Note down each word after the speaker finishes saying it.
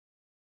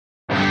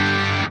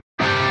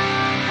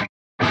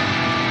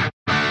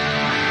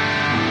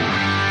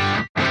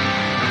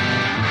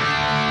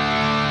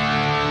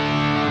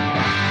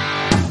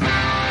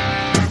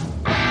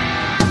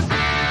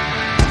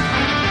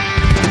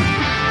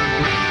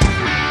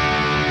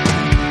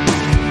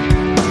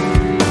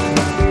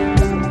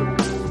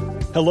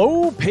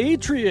Hello,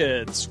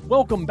 Patriots!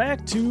 Welcome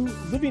back to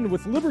Living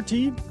with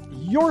Liberty,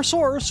 your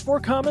source for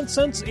common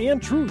sense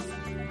and truth.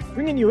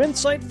 Bringing you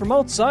insight from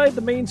outside the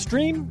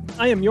mainstream,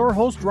 I am your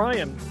host,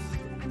 Ryan.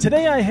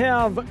 Today I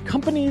have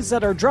companies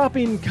that are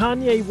dropping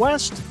Kanye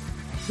West,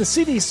 the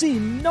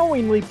CDC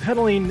knowingly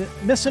peddling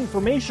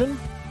misinformation,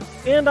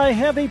 and I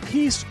have a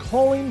piece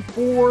calling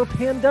for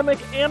pandemic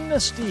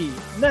amnesty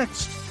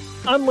next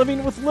on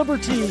Living with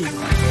Liberty.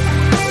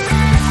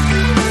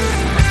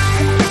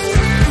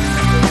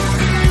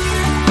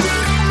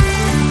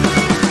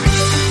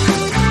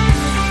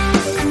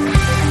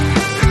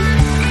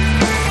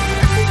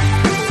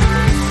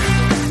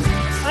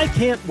 I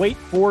can't wait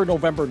for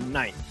November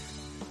 9th.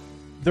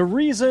 The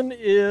reason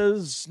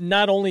is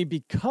not only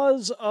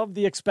because of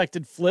the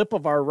expected flip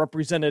of our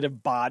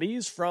representative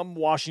bodies from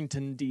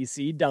Washington,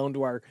 D.C. down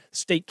to our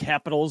state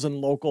capitals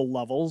and local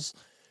levels,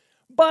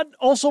 but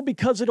also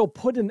because it'll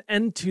put an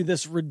end to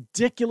this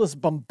ridiculous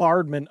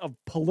bombardment of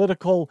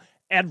political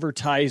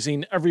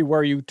advertising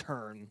everywhere you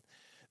turn.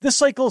 This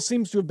cycle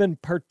seems to have been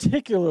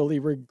particularly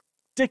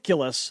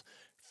ridiculous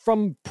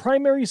from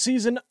primary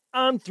season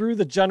on through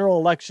the general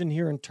election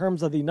here in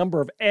terms of the number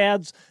of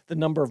ads, the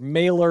number of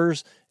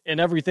mailers,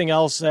 and everything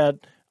else that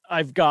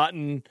I've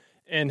gotten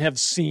and have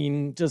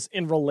seen just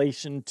in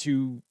relation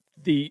to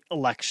the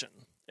election.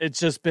 It's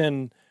just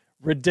been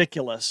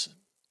ridiculous.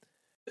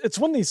 It's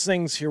one of these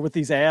things here with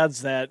these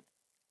ads that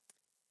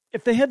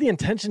if they had the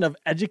intention of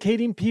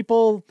educating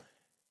people,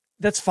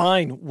 that's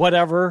fine,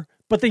 whatever,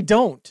 but they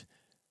don't.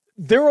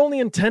 Their only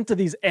intent of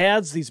these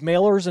ads, these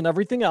mailers and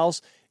everything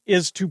else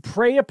is to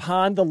prey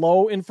upon the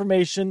low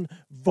information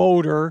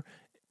voter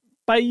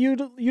by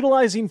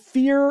utilizing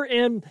fear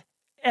and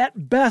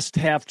at best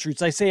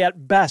half-truths. I say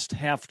at best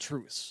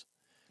half-truths.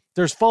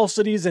 There's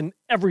falsities in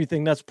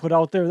everything that's put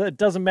out there. It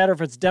doesn't matter if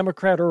it's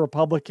Democrat or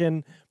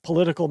Republican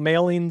political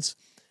mailings.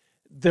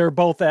 They're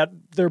both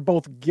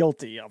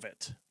guilty of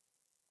it.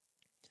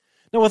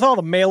 Now, with all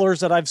the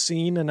mailers that I've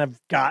seen and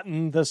I've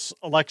gotten this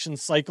election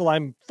cycle,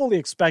 I'm fully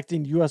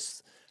expecting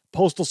U.S.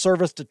 Postal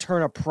Service to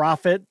turn a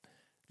profit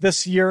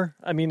this year.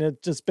 I mean,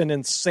 it's just been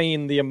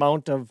insane, the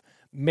amount of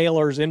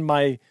mailers in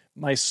my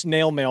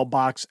snail mail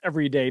box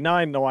every day. Now,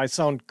 I know I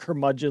sound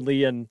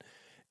curmudgeonly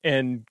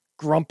and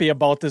grumpy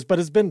about this, but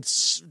it's been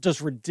just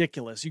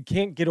ridiculous. You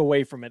can't get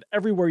away from it.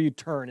 Everywhere you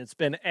turn, it's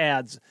been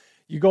ads.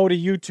 You go to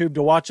YouTube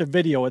to watch a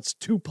video, it's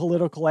 2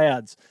 political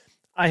ads.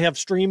 I have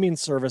streaming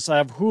service. I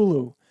have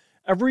Hulu.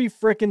 Every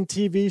frickin'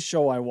 TV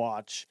show I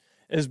watch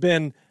has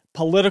been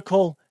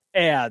political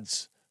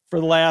ads for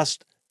the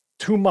last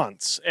 2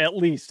 months, at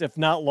least, if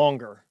not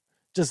longer.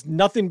 Just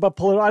nothing but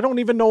political. I don't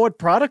even know what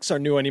products are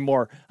new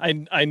anymore.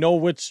 I know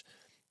which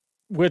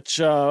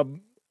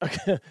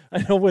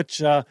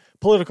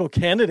political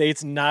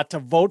candidates not to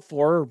vote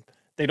for.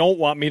 They don't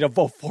want me to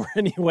vote for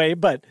anyway.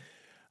 But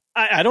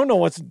I don't know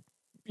what's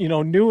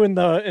new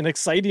and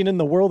exciting in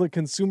the world of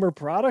consumer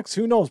products.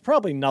 Who knows?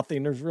 Probably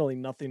nothing. There's really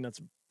nothing that's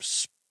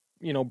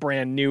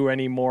brand new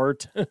anymore.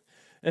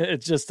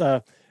 It's just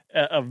a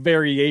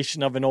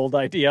variation of an old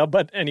idea.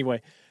 But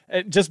anyway.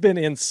 It's just been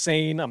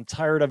insane. I'm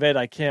tired of it.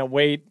 I can't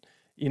wait.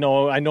 I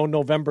know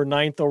November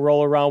 9th will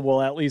roll around.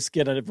 We'll at least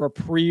get a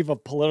reprieve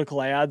of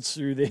political ads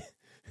through the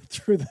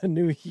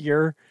new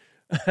year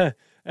at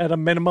a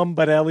minimum.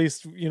 But at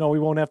least, we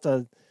won't have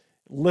to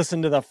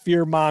listen to the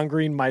fear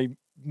mongering. My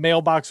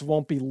mailbox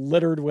won't be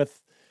littered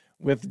with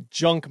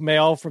junk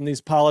mail from these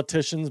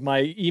politicians.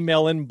 My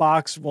email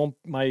inbox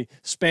my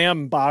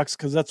spam box,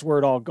 because that's where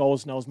it all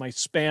goes now, is my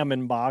spam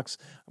inbox.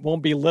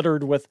 Won't be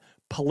littered with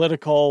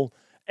political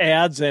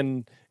ads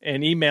and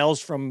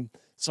emails from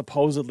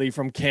supposedly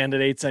from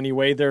candidates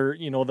anyway. They're,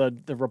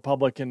 the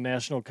Republican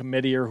National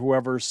Committee or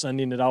whoever's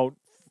sending it out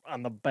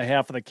on the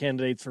behalf of the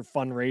candidates for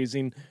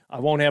fundraising. I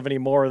won't have any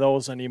more of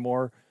those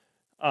anymore.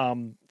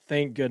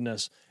 Thank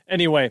goodness.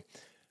 Anyway,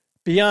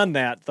 beyond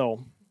that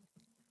though,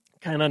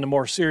 kind of on a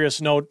more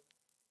serious note,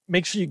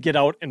 make sure you get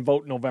out and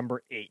vote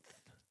November 8th.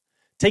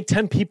 Take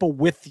 10 people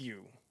with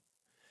you.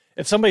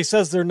 If somebody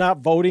says they're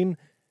not voting,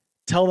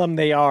 tell them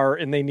they are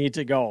and they need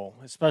to go,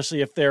 especially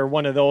if they're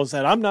one of those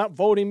that I'm not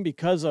voting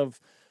because of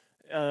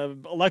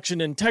election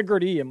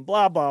integrity and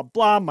blah, blah,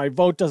 blah. My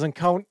vote doesn't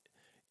count.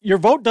 Your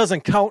vote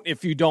doesn't count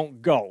if you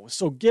don't go.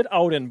 So get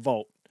out and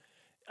vote.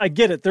 I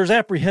get it. There's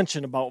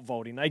apprehension about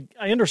voting. I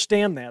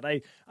understand that.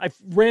 I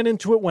ran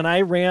into it when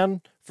I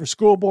ran for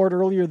school board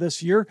earlier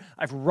this year.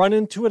 I've run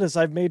into it as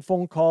I've made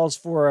phone calls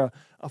for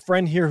a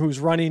friend here who's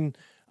running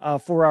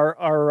for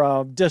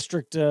our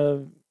district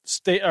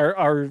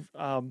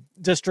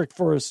district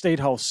for a state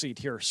house seat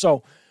here.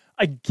 So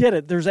I get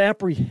it. There's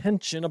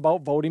apprehension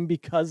about voting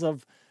because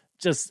of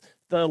just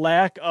the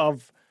lack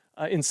of,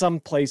 in some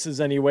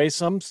places anyway,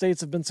 some states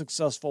have been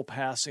successful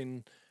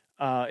passing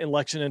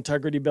election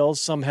integrity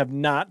bills. Some have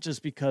not,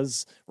 just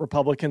because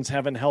Republicans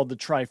haven't held the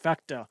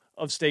trifecta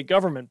of state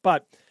government.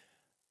 But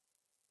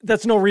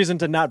that's no reason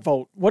to not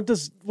vote. What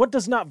does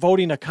not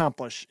voting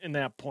accomplish in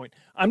that point?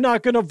 I'm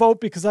not going to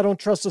vote because I don't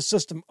trust the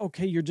system.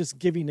 Okay, you're just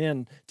giving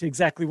in to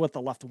exactly what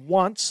the left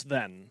wants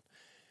then.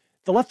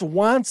 The left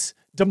wants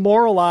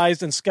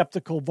demoralized and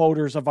skeptical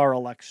voters of our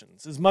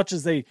elections. As much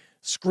as they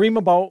scream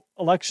about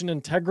election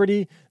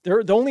integrity,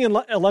 the only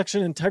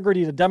election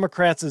integrity to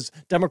Democrats is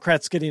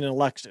Democrats getting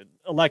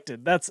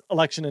elected. That's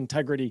election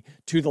integrity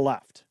to the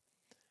left.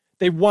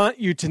 They want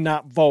you to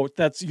not vote.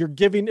 You're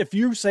giving. If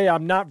you say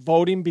I'm not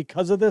voting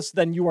because of this,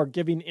 then you are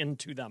giving in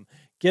to them.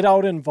 Get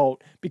out and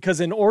vote, because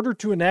in order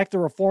to enact the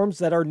reforms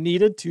that are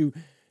needed to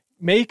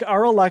make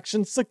our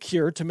elections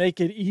secure, to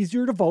make it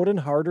easier to vote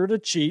and harder to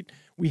cheat,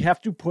 we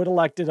have to put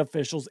elected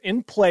officials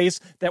in place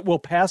that will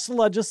pass the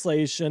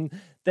legislation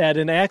that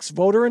enacts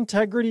voter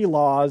integrity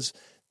laws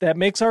that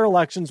makes our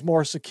elections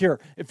more secure.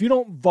 If you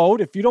don't vote,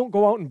 if you don't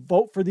go out and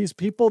vote for these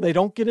people, they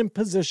don't get in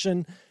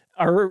position.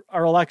 Our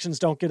elections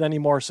don't get any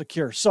more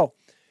secure. So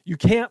you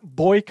can't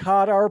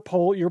boycott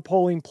your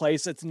polling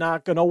place. It's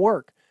not going to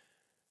work.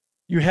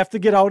 You have to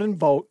get out and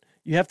vote.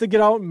 You have to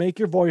get out and make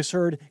your voice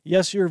heard.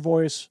 Yes, your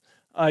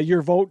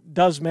vote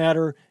does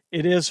matter.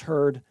 It is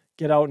heard.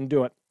 Get out and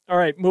do it. All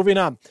right, moving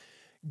on.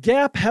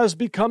 Gap has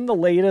become the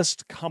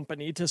latest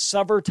company to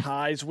sever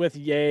ties with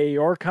Ye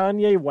or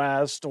Kanye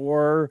West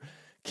or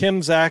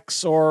Kim's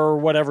ex or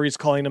whatever he's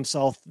calling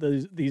himself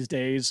these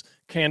days,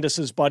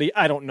 Candace's buddy,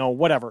 I don't know,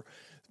 whatever.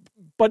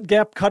 But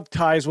Gap cut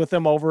ties with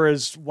him over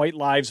his White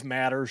Lives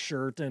Matter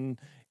shirt and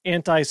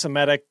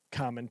anti-Semitic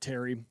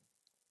commentary.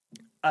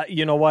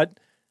 You know what?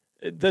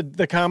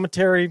 The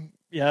commentary,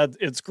 yeah,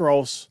 it's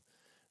gross.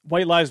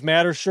 White Lives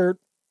Matter shirt,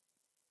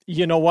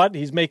 you know what?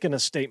 He's making a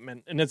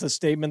statement, and it's a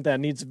statement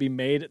that needs to be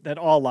made that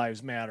all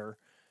lives matter.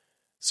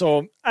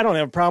 So I don't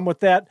have a problem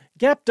with that.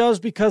 Gap does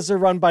because they're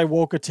run by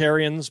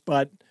wokeitarians,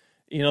 but,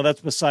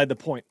 that's beside the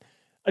point.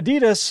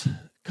 Adidas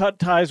cut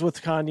ties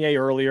with Kanye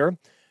earlier,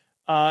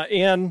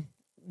 and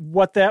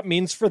what that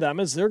means for them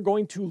is they're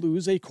going to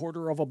lose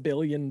 $250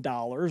 million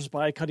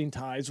by cutting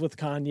ties with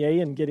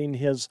Kanye and getting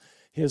his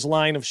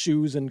line of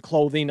shoes and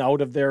clothing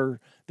out of their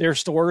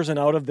stores and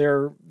out of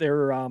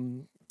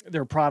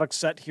their product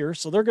set here.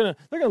 So they're gonna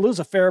lose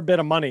a fair bit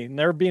of money, and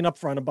they're being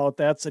upfront about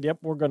that. Said, "Yep,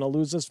 we're gonna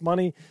lose this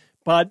money,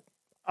 but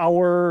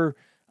our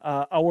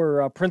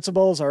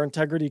principles, our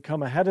integrity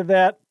come ahead of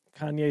that."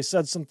 Kanye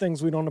said some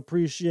things we don't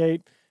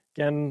appreciate.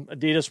 Again,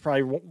 Adidas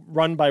probably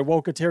run by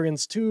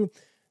wokeitarians too.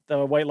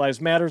 The White Lives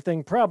Matter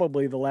thing,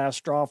 probably the last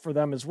straw for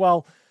them as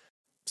well.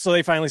 So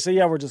they finally say,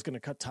 yeah, we're just going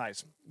to cut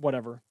ties,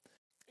 whatever.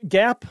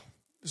 Gap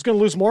is going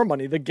to lose more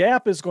money. The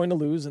Gap is going to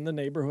lose in the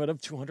neighborhood of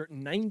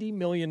 $290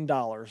 million.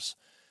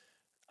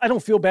 I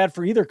don't feel bad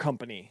for either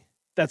company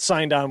that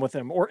signed on with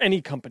him or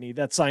any company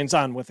that signs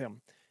on with him.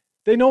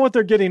 They know what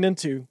they're getting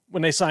into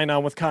when they sign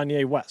on with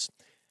Kanye West.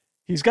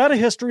 He's got a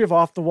history of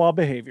off-the-wall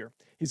behavior.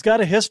 He's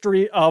got a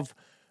history of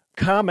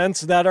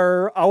comments that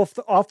are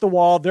off the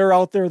wall. They're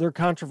out there. They're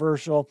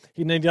controversial.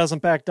 He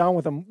doesn't back down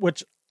with them,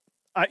 which,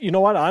 you know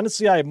what?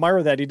 Honestly, I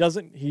admire that.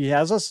 He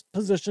has a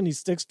position. He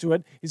sticks to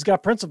it. He's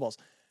got principles.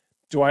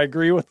 Do I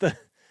agree with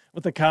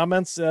the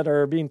comments that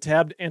are being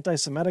tabbed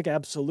anti-Semitic?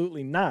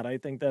 Absolutely not. I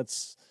think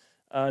that's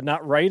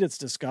not right. It's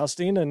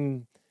disgusting.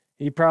 And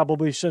he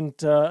probably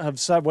shouldn't have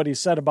said what he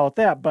said about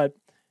that. But,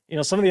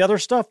 some of the other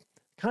stuff,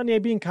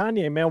 Kanye being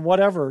Kanye, man,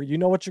 whatever. You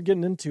know what you're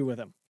getting into with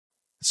him.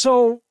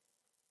 So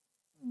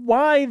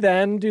why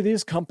then do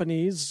these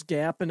companies,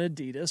 Gap and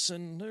Adidas,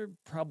 and there are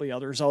probably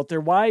others out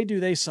there, why do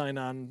they sign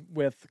on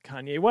with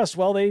Kanye West?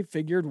 Well, they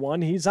figured,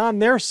 one, he's on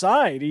their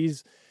side.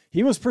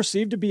 He was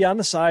perceived to be on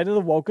the side of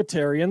the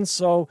wokeitarians.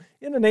 So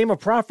in the name of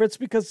profits,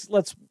 because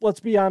let's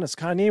be honest,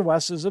 Kanye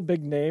West is a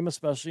big name,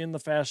 especially in the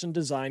fashion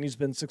design. He's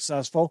been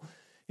successful.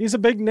 He's a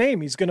big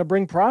name. He's going to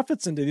bring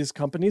profits into these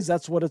companies.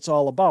 That's what it's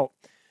all about.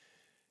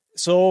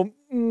 So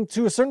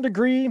to a certain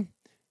degree,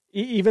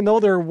 even though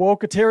they're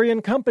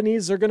wokeitarian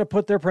companies, they're going to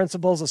put their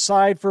principles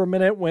aside for a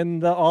minute when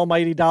the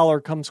almighty dollar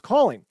comes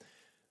calling.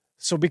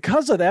 So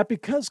because of that,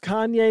 because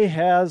Kanye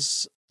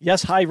has,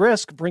 yes, high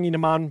risk bringing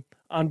him on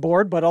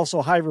board, but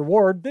also high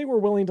reward, they were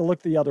willing to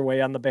look the other way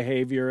on the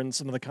behavior and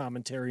some of the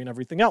commentary and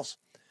everything else.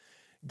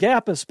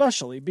 Gap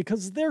especially,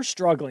 because they're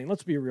struggling.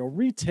 Let's be real.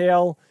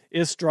 Retail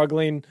is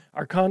struggling.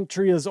 Our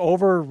country is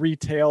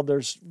over-retailed.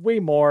 There's way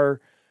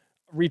more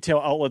retail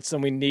outlets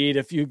than we need.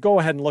 If you go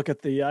ahead and look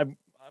at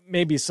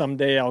maybe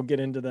someday I'll get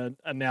into the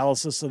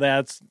analysis of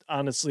that. It's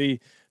honestly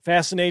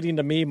fascinating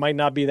to me. Might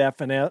not be that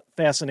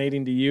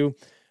fascinating to you.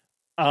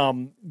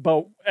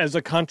 But as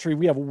a country,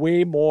 we have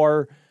way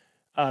more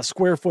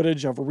square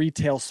footage of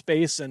retail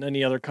space than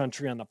any other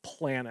country on the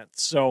planet.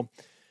 So,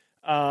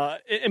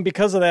 and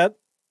because of that,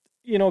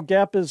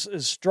 Gap is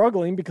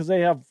struggling because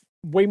they have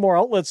way more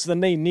outlets than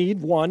they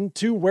need. One,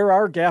 two, where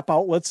are Gap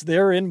outlets?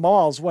 They're in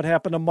malls. What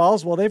happened to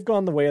malls? Well, they've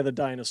gone the way of the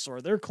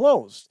dinosaur. They're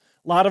closed.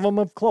 A lot of them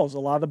have closed. A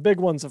lot of the big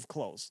ones have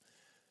closed.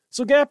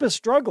 So Gap is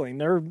struggling.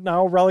 They're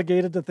now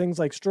relegated to things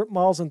like strip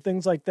malls and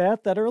things like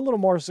that are a little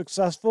more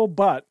successful,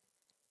 but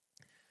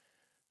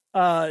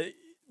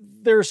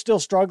they're still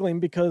struggling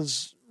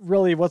because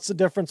really what's the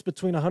difference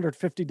between a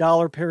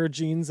 $150 pair of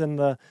jeans and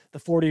the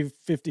 $40,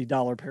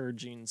 $50 pair of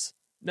jeans?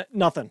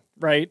 Nothing,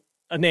 right?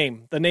 A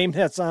name. The name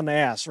that's on the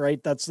ass,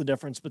 right? That's the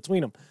difference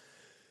between them.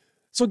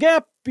 So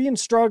Gap, being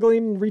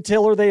struggling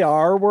retailer they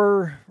are,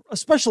 were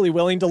especially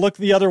willing to look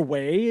the other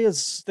way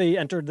as they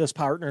entered this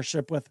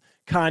partnership with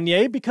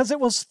Kanye because it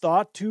was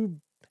thought to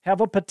have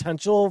a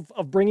potential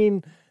of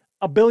bringing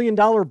a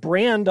billion-dollar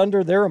brand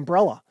under their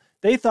umbrella.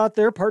 They thought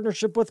their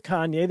partnership with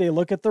Kanye, they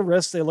look at the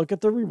risk, they look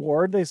at the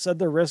reward. They said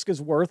the risk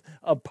is worth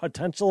a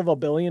potential of $1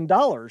 billion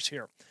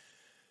here.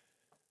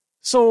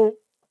 So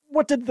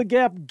what did the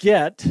Gap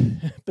get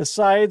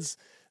besides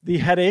the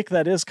headache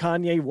that is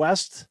Kanye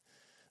West,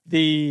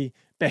 the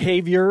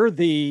behavior,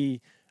 the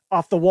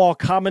off-the-wall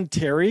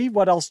commentary?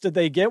 What else did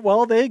they get?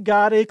 Well, they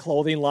got a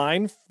clothing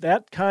line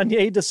that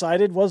Kanye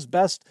decided was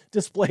best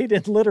displayed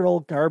in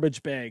literal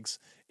garbage bags,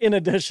 in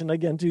addition,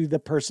 again, to the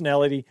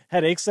personality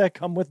headaches that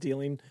come with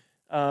dealing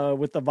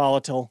with the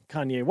volatile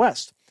Kanye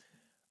West.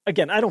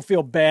 Again, I don't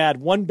feel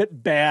one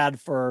bit bad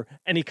for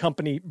any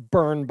company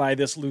burned by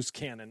this loose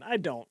cannon. I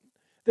don't.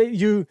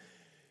 You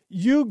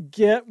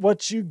get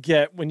what you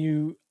get when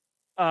you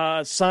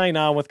sign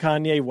on with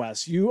Kanye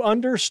West. You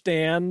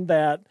understand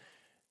that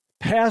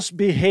past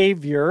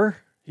behavior,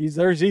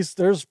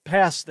 there's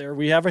past there.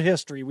 We have a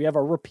history. We have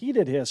a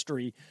repeated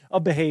history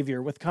of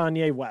behavior with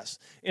Kanye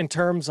West in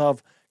terms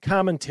of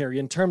commentary,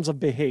 in terms of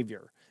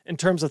behavior, in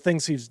terms of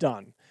things he's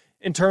done,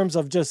 in terms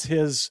of just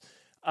his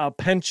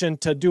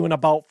penchant to do an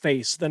about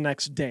face the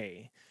next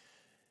day.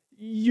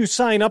 You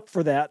sign up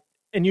for that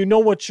and you know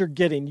what you're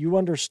getting. You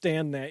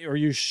understand that, or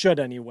you should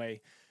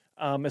anyway,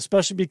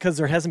 especially because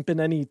there hasn't been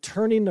any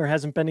turning. There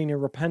hasn't been any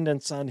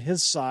repentance on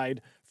his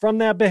side from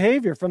that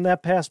behavior, from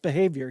that past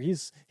behavior.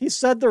 He's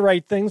said the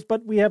right things,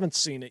 but we haven't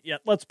seen it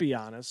yet. Let's be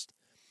honest.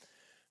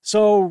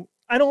 So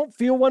I don't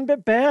feel one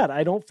bit bad.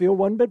 I don't feel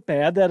one bit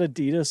bad that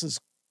Adidas is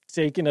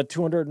taking a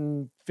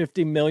 $250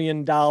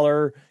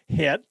 million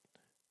hit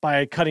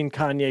by cutting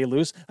Kanye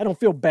loose. I don't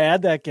feel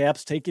bad that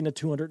Gap's taking a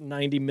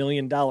 $290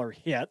 million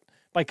hit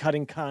by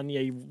cutting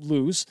Kanye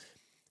loose.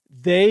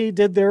 They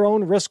did their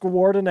own risk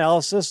reward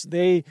analysis.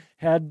 They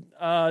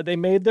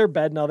made their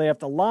bed. Now they have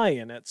to lie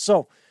in it.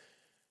 So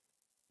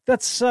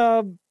that's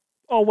all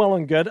well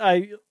and good.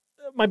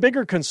 My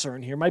biggest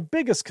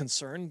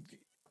concern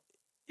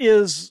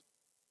is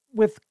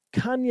with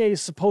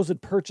Kanye's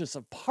supposed purchase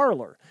of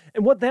Parler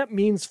and what that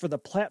means for the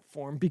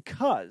platform,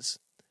 because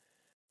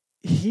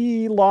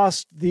he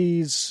lost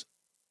these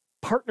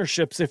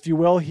partnerships, if you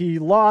will. He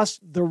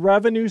lost the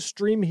revenue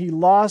stream. He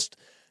lost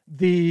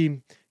the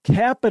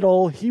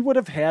capital he would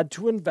have had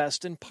to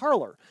invest in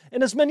Parler.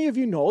 And as many of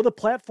you know, the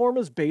platform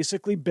has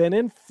basically been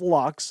in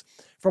flux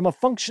from a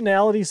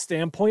functionality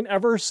standpoint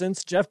ever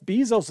since Jeff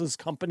Bezos'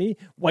 company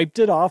wiped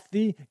it off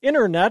the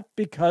internet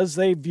because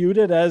they viewed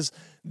it as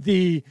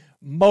the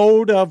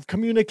mode of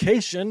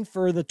communication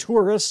for the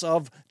tourists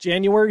of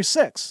January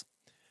 6th.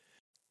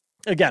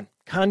 Again,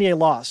 Kanye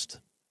lost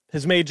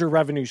his major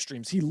revenue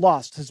streams. He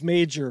lost his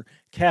major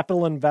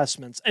capital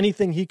investments,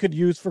 anything he could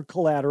use for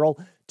collateral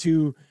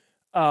to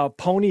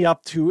pony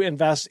up to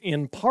invest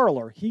in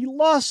Parler. He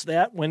lost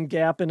that when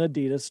Gap and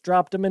Adidas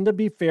dropped him. And to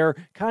be fair,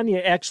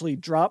 Kanye actually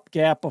dropped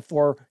Gap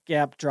before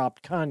Gap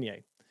dropped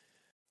Kanye.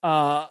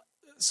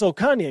 So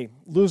Kanye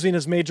losing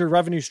his major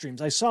revenue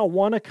streams. I saw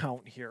one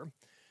account here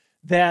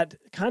that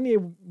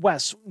Kanye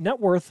West's net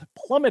worth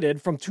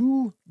plummeted from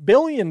 $2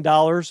 billion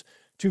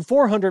to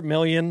 $400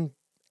 million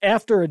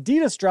after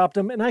Adidas dropped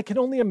him. And I can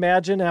only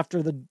imagine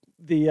after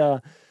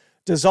the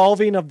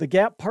dissolving of the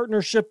Gap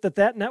partnership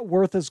that net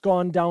worth has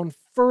gone down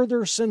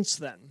further since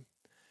then.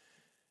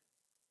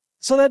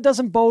 So that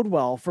doesn't bode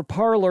well for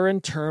Parler in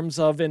terms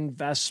of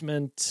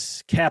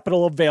investment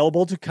capital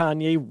available to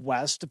Kanye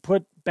West to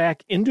put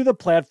back into the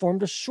platform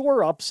to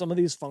shore up some of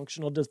these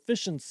functional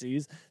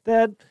deficiencies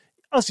that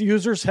us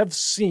users have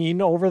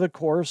seen over the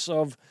course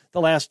of the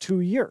last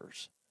 2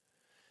 years.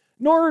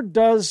 Nor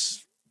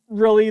does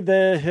really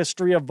the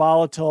history of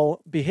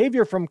volatile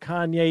behavior from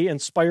Kanye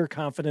inspire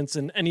confidence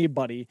in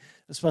anybody,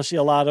 especially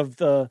a lot of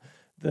the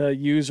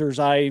users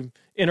I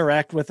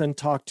interact with and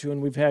talk to,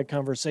 and we've had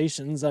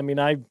conversations. I mean,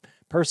 I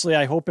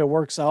hope it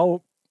works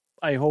out.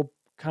 I hope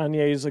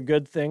Kanye is a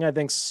good thing. I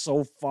think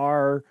so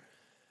far,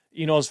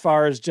 as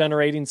far as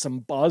generating some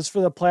buzz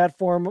for the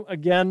platform,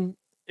 again,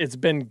 it's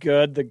been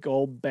good. The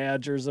gold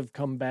badgers have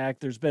come back.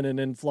 There's been an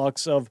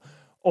influx of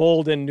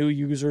old and new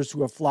users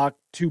who have flocked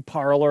to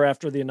Parler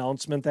after the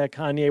announcement that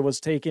Kanye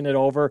was taking it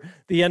over.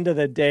 The end of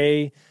the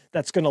day,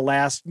 that's going to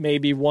last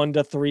maybe 1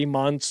 to 3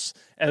 months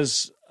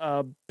as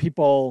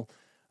people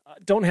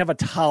don't have a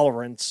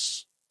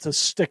tolerance to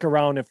stick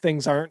around if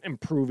things aren't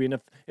improving.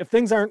 If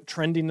things aren't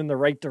trending in the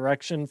right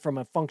direction from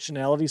a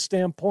functionality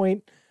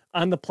standpoint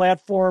on the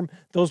platform,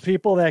 those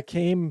people that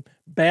came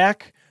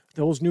back,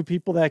 those new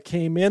people that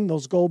came in,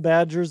 those gold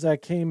badgers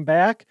that came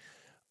back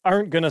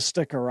aren't going to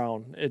stick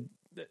around.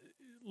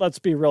 Let's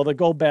be real. The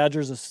gold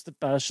badgers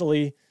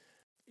especially,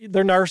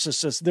 they're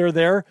narcissists. They're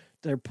there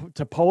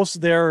to post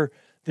their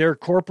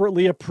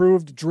corporately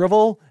approved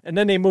drivel, and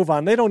then they move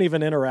on. They don't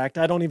even interact.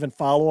 I don't even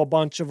follow a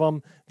bunch of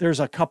them. There's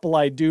a couple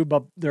I do,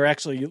 but they're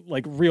actually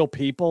like real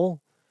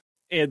people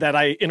that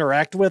I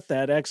interact with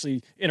that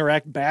actually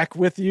interact back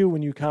with you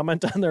when you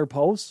comment on their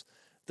posts.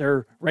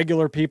 They're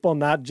regular people,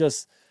 not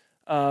just,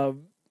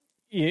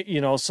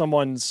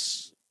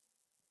 someone's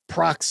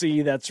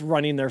proxy that's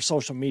running their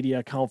social media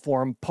account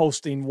for them,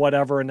 posting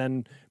whatever, and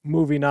then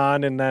moving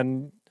on. And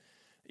then,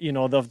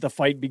 the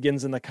fight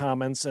begins in the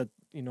comments that,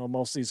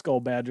 most of these Go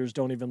Badgers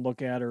don't even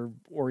look at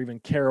or even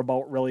care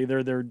about really.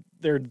 They're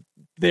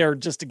there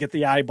just to get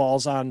the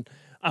eyeballs on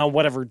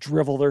whatever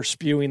drivel they're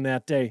spewing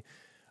that day.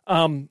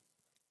 I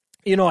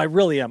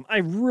really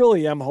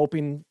am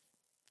hoping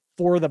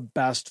for the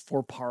best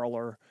for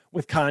Parler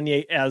with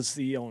Kanye as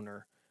the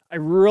owner. I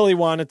really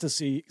want it to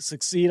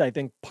succeed. I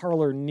think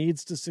Parler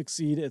needs to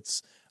succeed.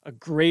 It's a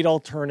great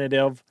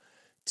alternative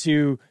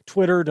to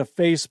Twitter, to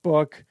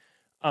Facebook.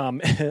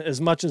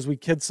 As much as we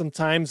kid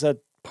sometimes that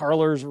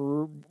Parler's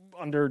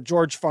under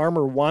George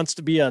Farmer wants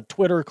to be a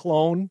Twitter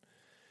clone,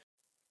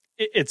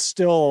 it's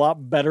still a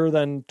lot better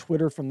than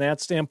Twitter from that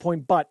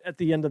standpoint. But at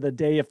the end of the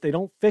day, if they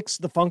don't fix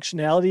the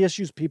functionality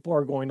issues, people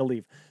are going to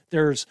leave.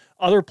 There's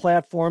other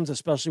platforms,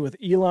 especially with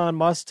Elon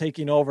Musk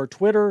taking over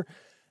Twitter.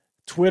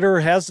 Twitter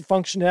has the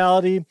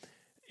functionality.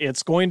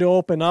 It's going to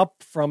open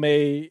up from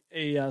a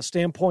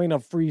standpoint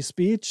of free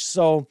speech.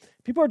 So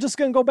people are just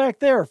going to go back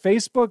there.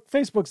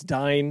 Facebook's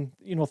dying,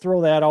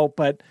 throw that out.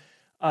 But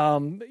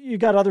you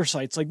got other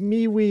sites like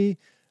MeWe,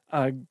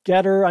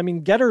 Getter. I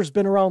mean, Getter's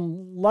been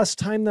around less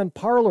time than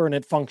Parler, and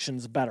it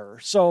functions better.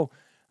 So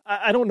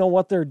I don't know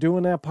what they're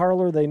doing at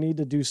Parler. They need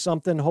to do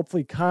something.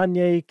 Hopefully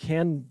Kanye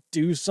can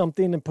do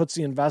something and puts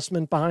the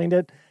investment behind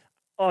it.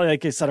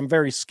 Like I said, I'm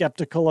very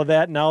skeptical of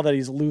that now that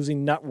he's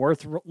losing net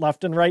worth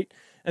left and right.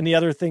 And the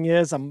other thing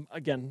is, I'm,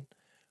 again,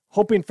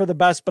 hoping for the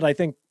best, but I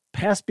think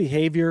past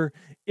behavior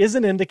is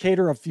an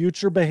indicator of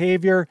future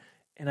behavior,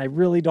 and I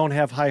really don't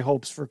have high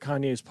hopes for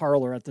Kanye's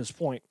Parler at this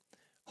point.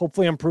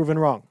 Hopefully I'm proven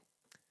wrong.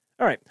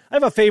 All right, I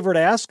have a favor to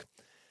ask.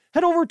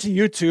 Head over to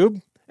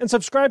YouTube and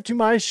subscribe to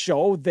my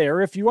show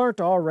there if you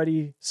aren't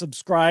already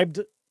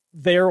subscribed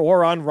there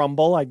or on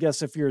Rumble. I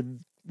guess if you're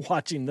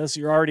watching this,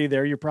 you're already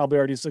there. You're probably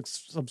already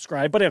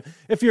subscribed. But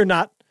if you're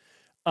not,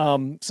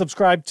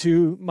 subscribe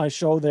to my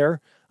show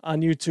there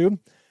on YouTube.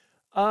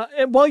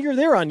 And while you're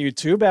there on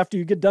YouTube, after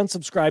you get done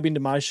subscribing to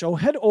my show,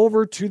 head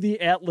over to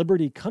the At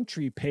Liberty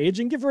Country page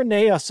and give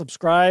Renee a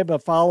subscribe, a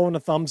follow, and a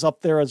thumbs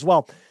up there as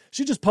well.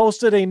 She just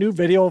posted a new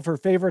video of her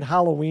favorite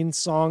Halloween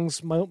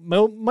songs,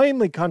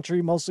 mainly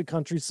country, mostly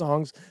country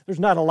songs. There's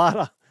not a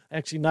lot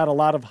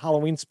of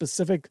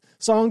Halloween-specific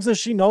songs, as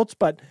she notes,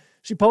 but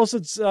she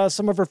posted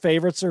some of her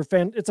favorites.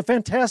 It's a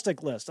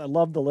fantastic list. I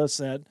love the list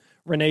that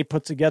Renee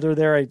put together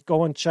there.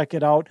 Go and check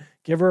it out.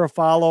 Give her a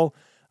follow.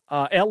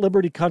 At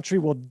Liberty Country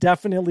will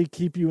definitely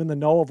keep you in the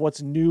know of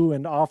what's new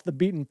and off the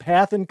beaten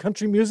path in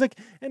country music,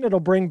 and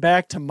it'll bring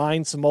back to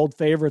mind some old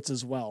favorites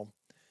as well.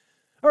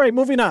 All right,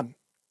 moving on.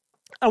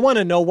 I want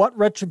to know what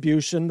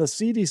retribution the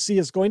CDC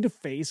is going to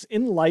face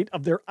in light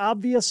of their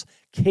obvious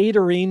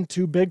catering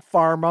to Big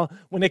Pharma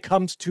when it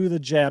comes to the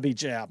jabby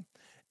jab.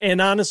 And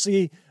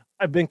honestly,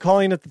 I've been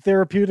calling it the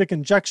therapeutic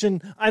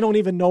injection. I don't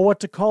even know what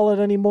to call it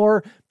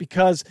anymore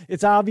because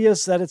it's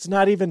obvious that it's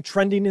not even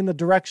trending in the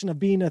direction of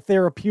being a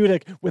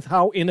therapeutic with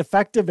how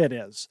ineffective it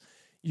is.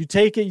 You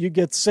take it, you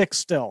get sick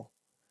still.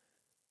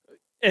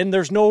 And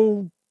there's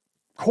no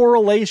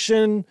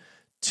correlation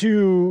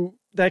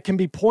that can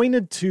be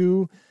pointed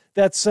to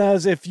that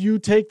says if you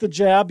take the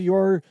jab,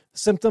 your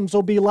symptoms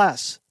will be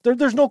less.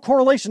 There's no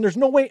correlation. There's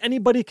no way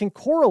anybody can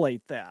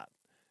correlate that.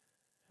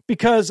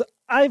 Because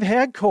I've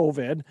had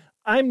COVID,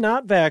 I'm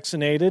not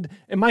vaccinated,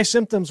 and my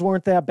symptoms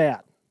weren't that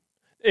bad.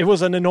 It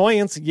was an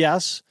annoyance,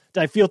 yes.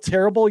 Did I feel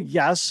terrible?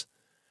 Yes.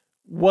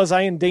 Was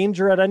I in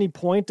danger at any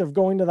point of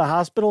going to the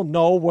hospital?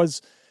 No.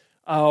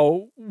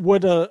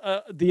 Would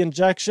the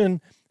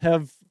injection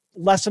have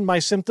lessened my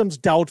symptoms?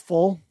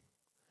 Doubtful.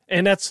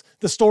 And that's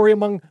the story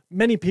among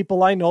many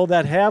people I know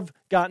that have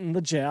gotten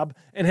the jab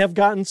and have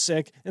gotten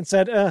sick and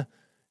said,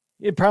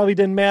 it probably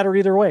didn't matter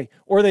either way.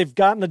 Or they've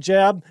gotten the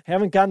jab,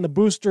 haven't gotten the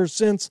booster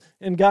since,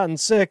 and gotten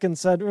sick and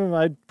said,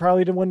 I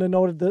probably wouldn't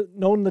have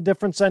known the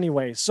difference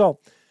anyway. So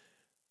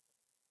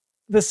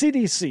the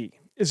CDC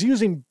is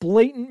using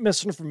blatant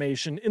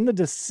misinformation in the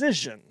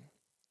decision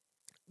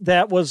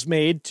that was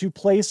made to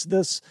place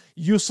this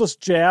useless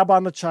jab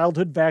on the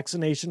childhood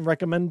vaccination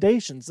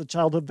recommendations, the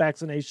childhood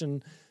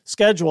vaccination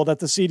schedule that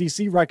the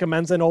CDC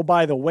recommends. And oh,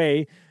 by the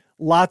way,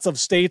 lots of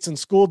states and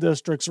school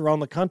districts around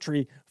the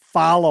country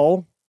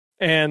follow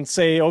and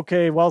say,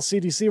 okay, well,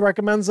 CDC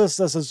recommends this.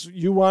 This is,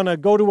 you want to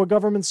go to a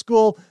government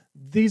school.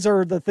 These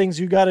are the things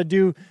you got to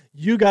do.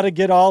 You got to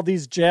get all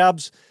these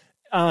jabs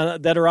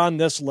that are on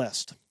this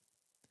list.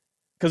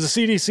 Because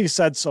the CDC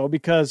said so,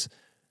 because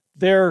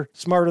they're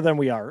smarter than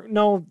we are.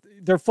 No,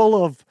 they're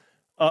full of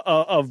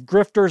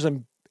grifters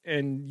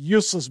and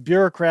useless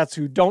bureaucrats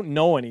who don't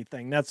know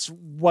anything. That's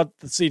what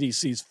the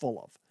CDC is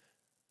full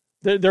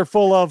of. They're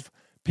full of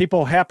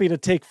people happy to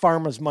take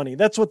pharma's money.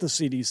 That's what the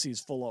CDC is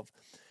full of.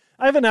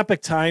 I have an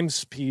Epoch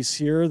Times piece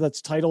here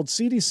that's titled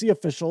CDC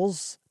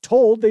Officials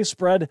Told They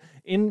Spread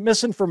in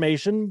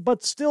Misinformation,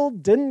 but Still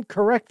Didn't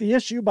Correct the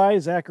Issue by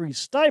Zachary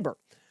Stieber.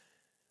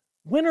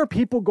 When are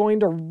people going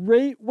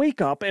to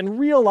wake up and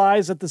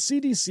realize that the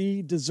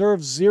CDC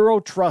deserves zero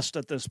trust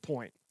at this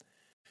point?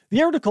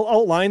 The article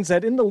outlines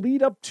that in the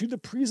lead up to the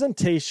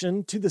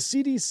presentation to the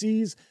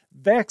CDC's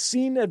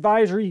Vaccine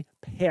Advisory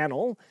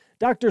Panel,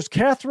 Drs.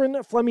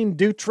 Catherine Fleming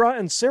Dutra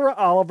and Sarah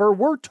Oliver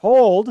were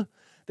told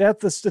that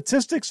the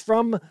statistics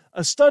from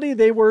a study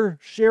they were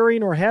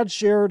sharing or had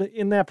shared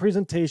in that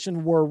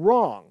presentation were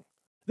wrong.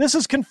 This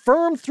is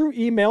confirmed through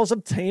emails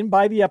obtained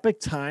by the Epoch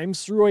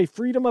Times through a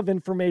Freedom of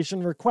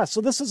Information request.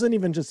 So this isn't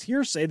even just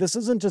hearsay. This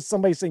isn't just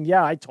somebody saying,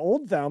 yeah, I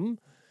told them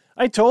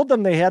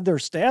they had their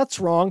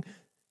stats wrong.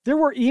 There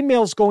were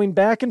emails going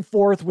back and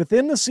forth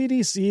within the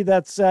CDC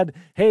that said,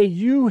 hey,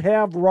 you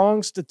have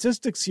wrong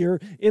statistics here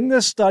in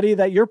this study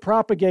that you're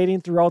propagating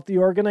throughout the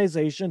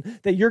organization,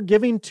 that you're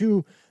giving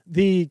to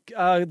the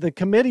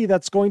committee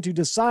that's going to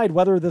decide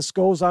whether this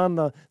goes on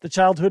the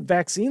childhood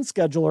vaccine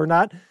schedule or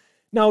not.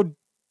 Now,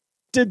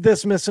 did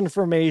this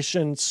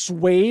misinformation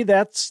sway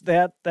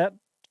that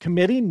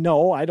committee?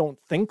 No, I don't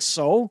think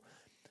so.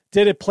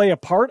 Did it play a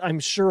part? I'm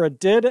sure it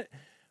did.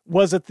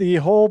 Was it the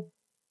whole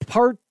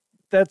part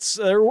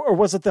or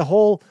was it the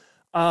whole,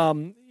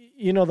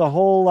 the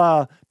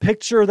whole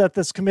picture that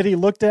this committee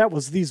looked at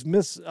was these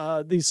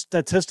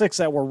statistics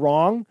that were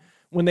wrong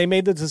when they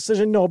made the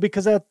decision? No,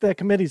 because that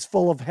committee's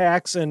full of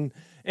hacks and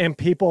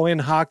people in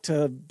hock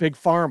to big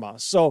pharma.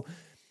 So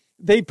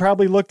they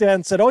probably looked at it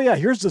and said, oh yeah,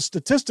 here's the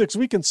statistics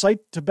we can cite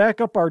to back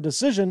up our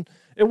decision.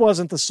 It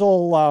wasn't the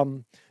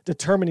sole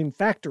determining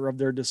factor of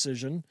their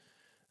decision.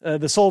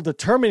 The sole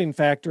determining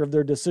factor of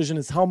their decision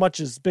is how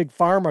much is big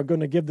pharma going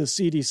to give the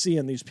CDC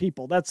and these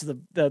people. That's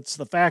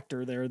the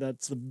factor there.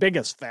 That's the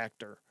biggest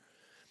factor.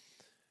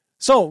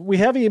 So we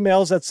have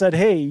emails that said,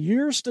 hey,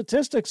 your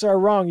statistics are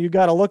wrong. You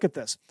got to look at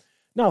this.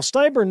 Now,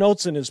 Steiber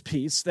notes in his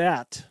piece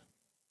that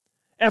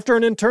after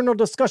an internal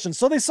discussion,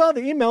 so they saw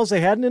the emails, they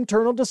had an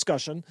internal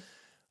discussion.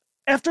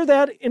 After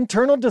that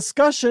internal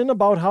discussion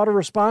about how to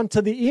respond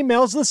to the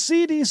emails, the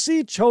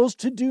CDC chose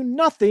to do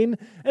nothing,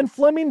 and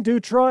Fleming,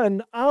 Dutra,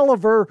 and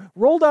Oliver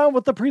rolled on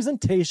with the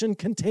presentation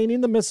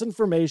containing the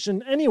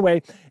misinformation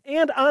anyway.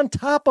 And on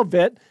top of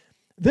it,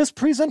 this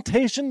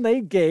presentation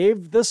they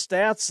gave, the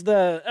stats,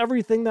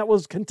 everything that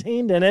was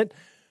contained in it,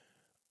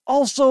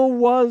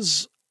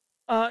 also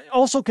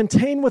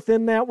contained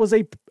within that was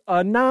a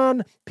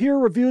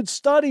non-peer-reviewed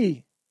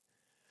study.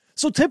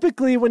 So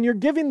typically when you're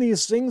giving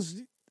these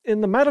things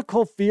in the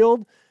medical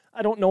field,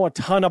 I don't know a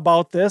ton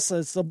about this.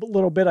 It's a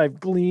little bit I've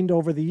gleaned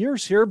over the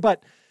years here,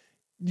 but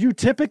you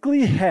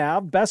typically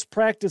have best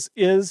practice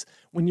is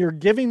when you're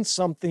giving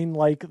something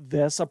like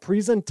this, a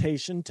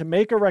presentation to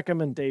make a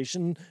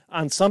recommendation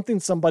on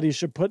something somebody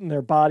should put in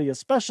their body,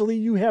 especially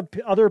you have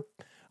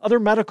other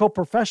medical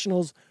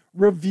professionals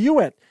review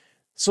it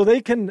so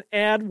they can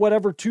add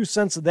whatever 2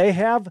 cents they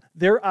have,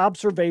 their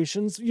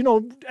observations,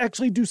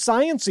 actually do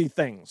sciencey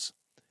things.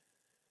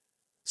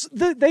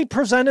 They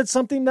presented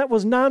something that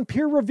was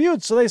non-peer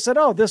reviewed. So they said,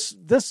 oh, this,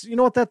 you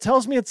know what that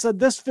tells me? It said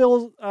this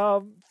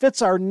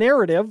fits our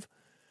narrative.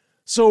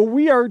 So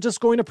we are just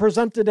going to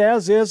present it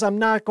as is. I'm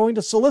not going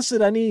to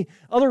solicit any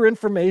other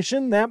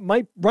information that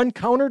might run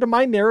counter to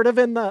my narrative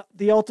and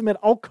the ultimate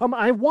outcome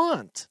I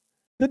want.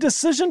 The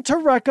decision to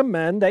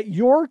recommend that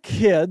your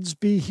kids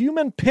be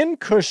human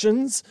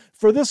pincushions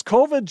for this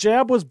COVID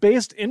jab was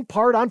based in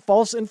part on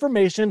false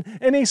information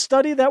in a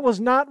study that was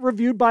not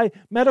reviewed by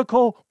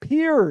medical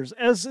peers,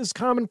 as is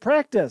common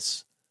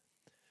practice.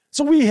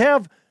 So we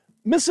have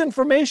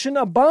misinformation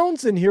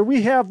abounds in here.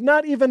 We have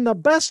not even the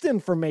best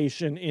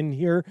information in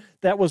here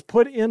that was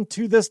put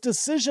into this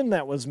decision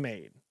that was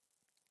made.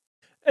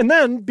 And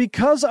then,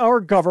 because our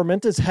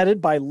government is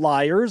headed by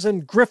liars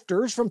and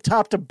grifters from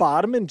top to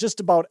bottom in just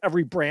about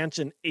every branch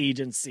and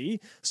agency,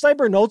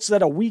 Steiber notes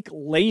that a week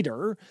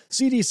later,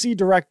 CDC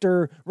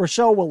Director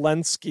Rochelle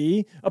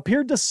Walensky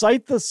appeared to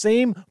cite the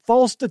same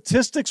false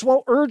statistics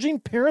while urging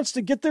parents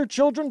to get their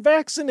children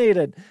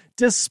vaccinated,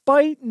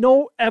 despite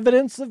no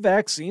evidence the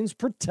vaccines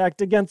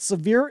protect against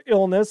severe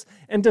illness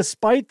and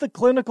despite the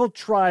clinical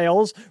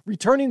trials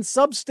returning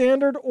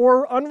substandard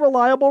or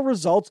unreliable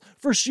results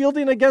for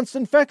shielding against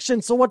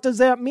infection. So what does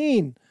that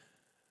mean?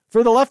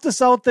 For the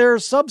leftists out there,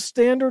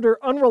 substandard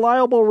or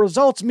unreliable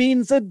results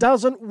means it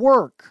doesn't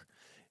work.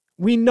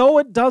 We know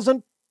it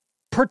doesn't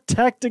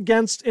protect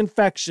against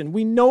infection.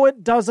 We know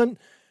it doesn't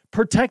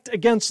protect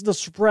against the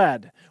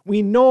spread.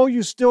 We know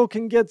you still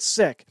can get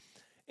sick.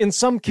 In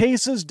some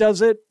cases,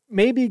 does it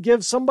maybe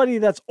give somebody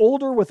that's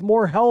older with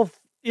more health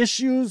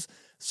issues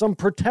some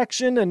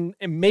protection and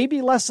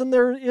maybe lessen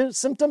their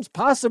symptoms?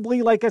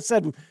 Possibly. Like I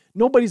said,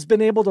 nobody's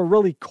been able to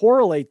really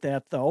correlate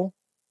that, though.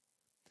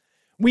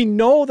 We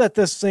know that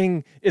this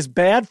thing is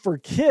bad for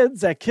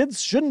kids, that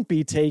kids shouldn't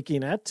be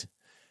taking it.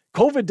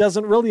 COVID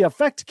doesn't really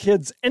affect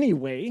kids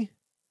anyway,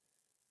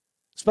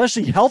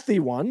 especially healthy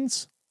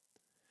ones.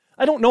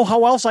 I don't know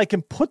how else I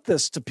can put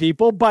this to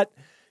people, but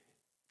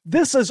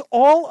this is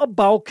all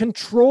about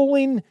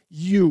controlling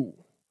you,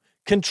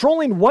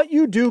 controlling what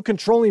you do,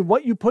 controlling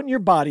what you put in your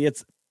body.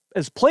 It's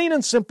as plain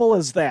and simple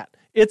as that.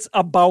 It's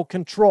about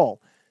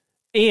control.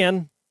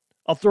 And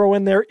I'll throw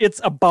in there, it's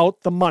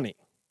about the money.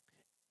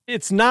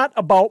 It's not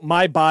about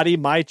my body,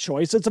 my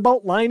choice. It's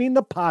about lining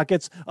the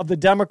pockets of the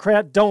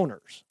Democrat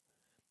donors.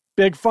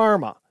 Big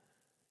Pharma.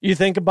 You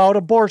think about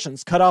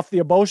abortions. Cut off the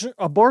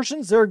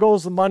abortions, there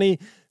goes the money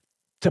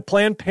to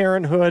Planned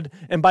Parenthood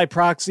and by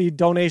proxy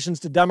donations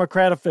to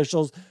Democrat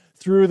officials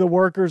through the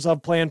workers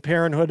of Planned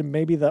Parenthood and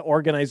maybe the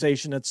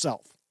organization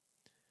itself.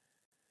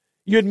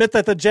 You admit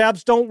that the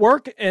jabs don't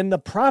work and the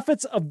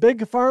profits of Big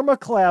Pharma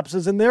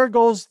collapses, and there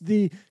goes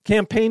the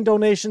campaign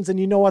donations, and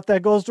you know what?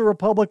 That goes to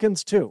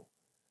Republicans too.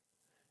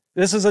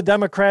 This is a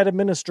Democrat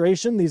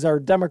administration. These are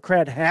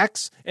Democrat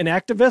hacks and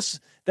activists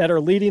that are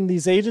leading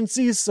these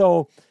agencies.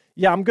 So,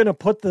 yeah, I'm going to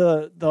put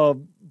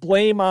the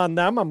blame on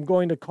them. I'm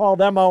going to call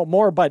them out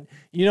more. But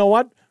you know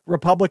what?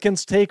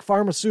 Republicans take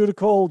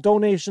pharmaceutical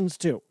donations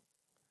too.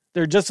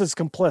 They're just as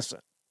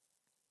complicit.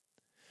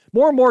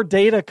 More and more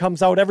data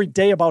comes out every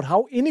day about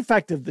how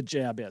ineffective the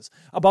jab is,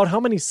 about how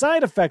many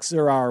side effects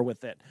there are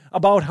with it,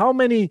 about how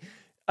many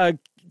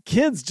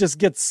kids just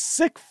get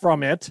sick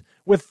from it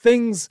with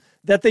things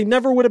that they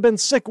never would have been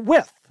sick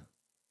with.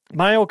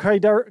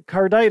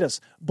 Myocarditis,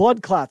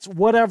 blood clots,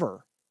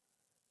 whatever.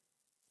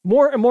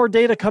 More and more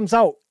data comes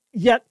out,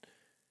 yet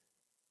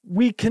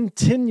we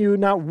continue,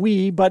 not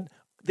we, but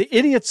the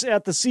idiots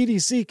at the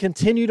CDC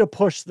continue to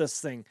push this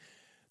thing.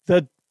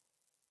 The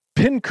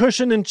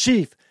pincushion in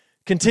chief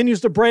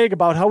continues to brag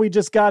about how he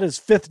just got his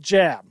 5th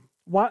jab.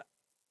 What?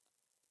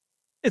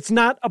 It's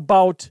not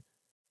about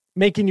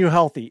making you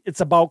healthy.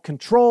 It's about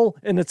control,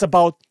 and it's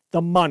about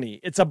the money.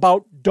 It's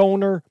about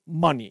donor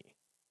money.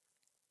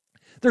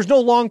 There's no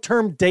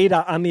long-term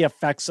data on the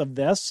effects of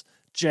this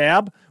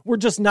jab. We're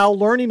just now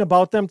learning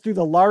about them through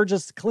the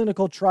largest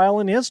clinical trial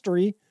in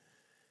history.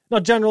 Now,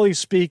 generally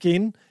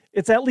speaking,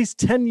 it's at least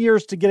 10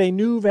 years to get a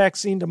new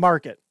vaccine to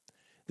market.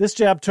 This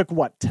jab took,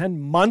 10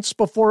 months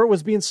before it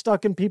was being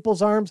stuck in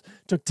people's arms?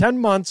 Took 10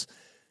 months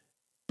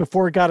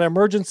before it got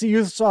emergency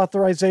use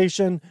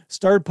authorization,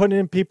 started putting it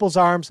in people's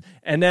arms,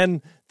 and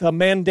then the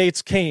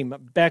mandates came,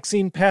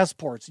 vaccine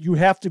passports. You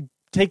have to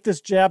take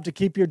this jab to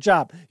keep your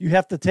job. You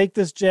have to take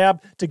this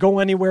jab to go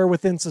anywhere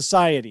within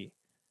society.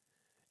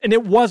 And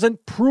it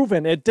wasn't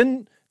proven. It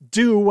didn't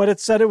do what it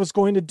said it was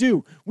going to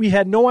do. We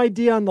had no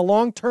idea on the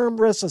long-term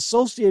risks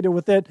associated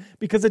with it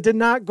because it did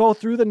not go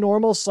through the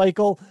normal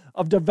cycle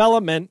of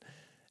development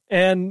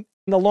and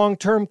the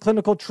long-term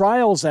clinical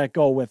trials that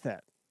go with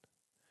it.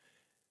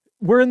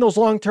 We're in those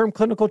long-term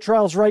clinical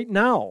trials right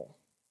now.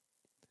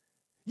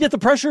 Yet the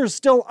pressure is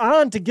still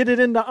on to get it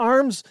into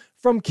arms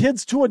from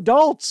kids to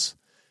adults.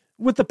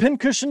 With the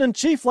pincushion in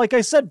chief, like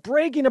I said,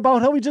 bragging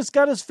about how he just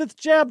got his 5th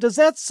jab. Does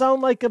that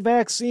sound like a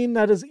vaccine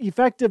that is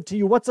effective to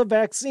you? What's a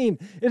vaccine?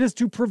 It is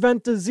to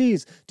prevent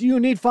disease. Do you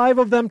need 5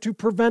 of them to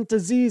prevent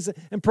disease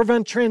and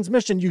prevent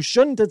transmission? You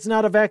shouldn't. It's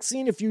not a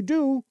vaccine if you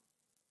do.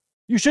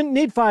 You shouldn't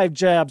need 5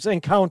 jabs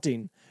and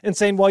counting and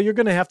saying, well, you're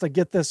going to have to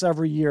get this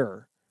every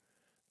year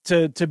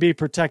to be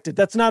protected.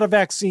 That's not a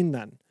vaccine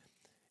then.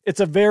 It's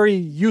a very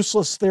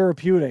useless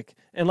therapeutic.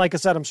 And like I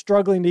said, I'm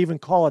struggling to even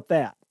call it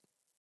that.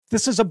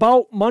 This is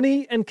about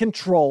money and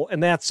control,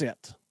 and that's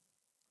it.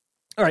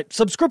 All right,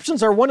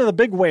 subscriptions are one of the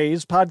big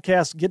ways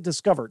podcasts get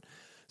discovered.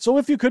 So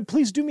if you could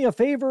please do me a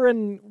favor,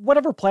 and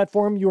whatever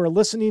platform you are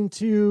listening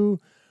to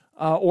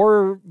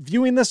or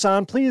viewing this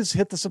on, please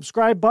hit the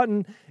subscribe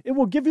button. It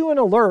will give you an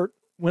alert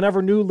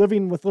whenever new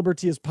Living with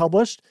Liberty is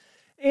published,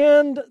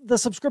 and the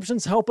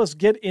subscriptions help us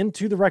get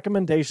into the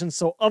recommendations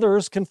so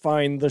others can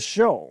find the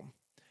show.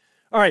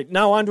 All right,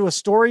 now on to a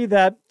story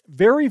that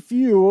very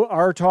few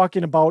are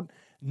talking about.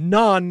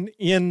 None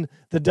in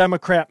the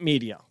Democrat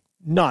media.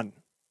 None.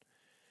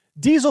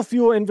 Diesel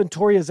fuel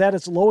inventory is at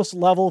its lowest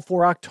level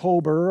for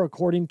October,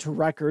 according to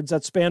records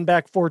that span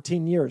back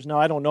 14 years. Now,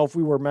 I don't know if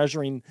we were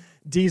measuring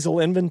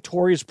diesel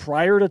inventories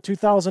prior to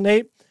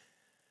 2008.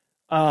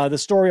 The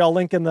story I'll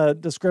link in the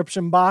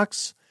description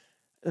box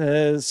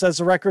says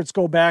the records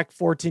go back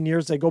 14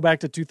 years. They go back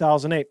to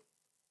 2008.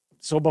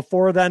 So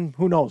before then,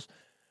 who knows?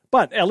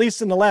 But at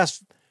least in the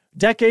last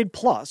decade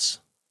plus,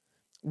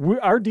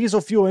 our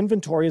diesel fuel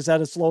inventory is at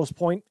its lowest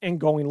point and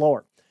going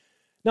lower.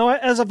 Now,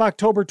 as of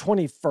October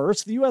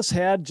 21st, the U.S.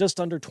 had just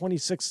under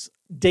 26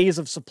 days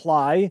of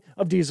supply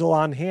of diesel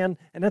on hand,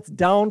 and that's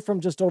down from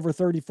just over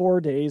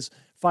 34 days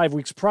 5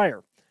 weeks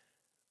prior.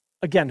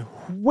 Again,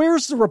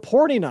 where's the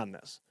reporting on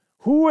this?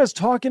 Who is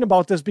talking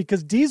about this?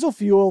 Because diesel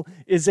fuel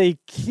is a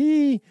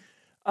key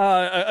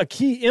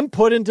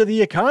input into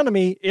the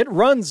economy. It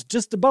runs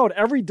just about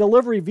every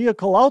delivery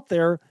vehicle out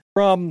there,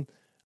 from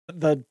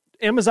the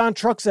Amazon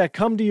trucks that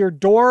come to your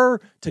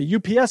door to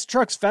UPS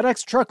trucks,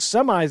 FedEx trucks,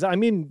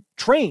 semis,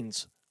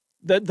 trains,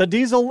 the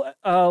diesel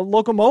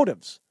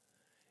locomotives.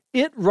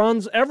 It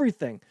runs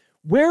everything.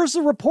 Where's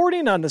the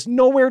reporting on this?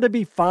 Nowhere to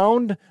be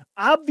found,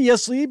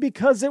 obviously,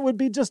 because it would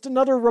be just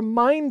another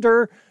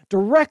reminder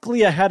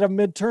directly ahead of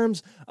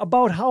midterms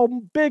about how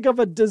big of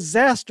a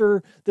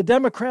disaster the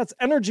Democrats'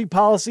 energy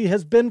policy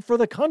has been for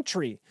the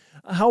country,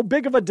 how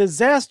big of a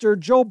disaster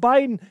Joe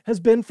Biden has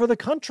been for the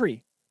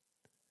country.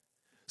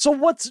 So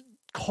what's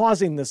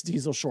causing this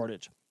diesel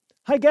shortage?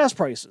 High gas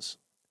prices.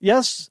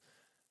 Yes,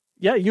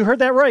 Yeah, you heard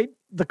that right.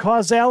 The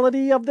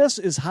causality of this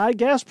is high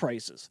gas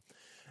prices.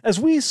 As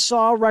we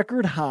saw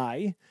record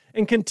high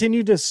and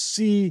continue to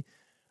see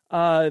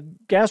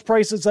gas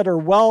prices that are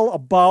well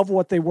above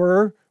what they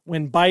were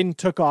when Biden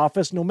took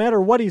office, no matter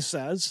what he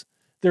says,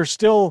 they're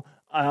still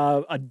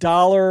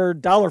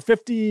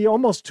 $1.50,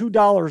 almost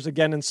 $2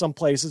 again in some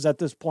places at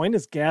this point,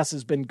 as gas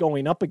has been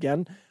going up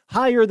again,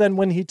 higher than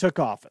when he took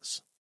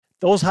office.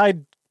 Those high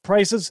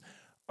prices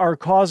are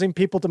causing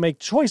people to make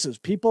choices.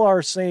 People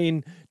are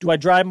saying, do I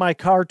drive my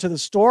car to the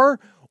store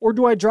or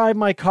do I drive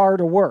my car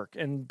to work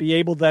and be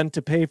able then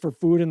to pay for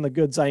food and the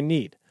goods I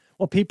need?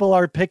 Well, people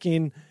are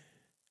picking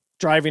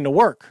driving to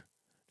work.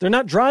 They're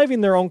not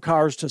driving their own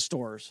cars to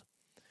stores.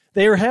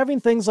 They are having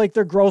things like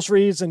their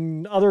groceries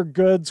and other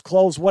goods,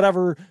 clothes,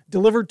 whatever,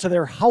 delivered to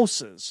their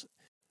houses.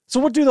 So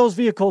what do those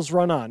vehicles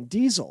run on?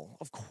 Diesel.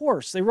 Of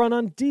course, they run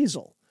on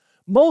diesel.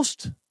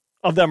 Most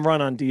of them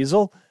run on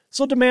diesel,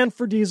 so demand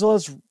for diesel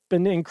has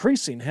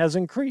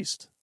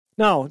increased.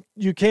 Now,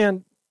 you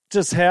can't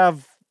just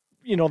have,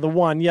 the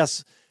one, the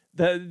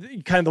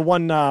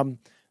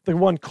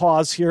one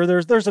cause here.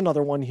 There's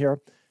another one here.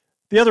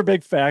 The other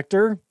big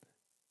factor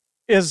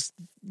is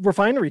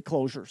refinery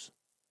closures.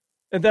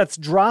 And that's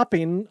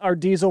dropping our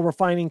diesel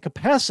refining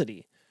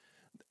capacity.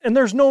 And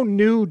there's no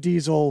new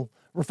diesel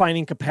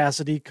refining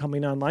capacity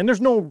coming online. There's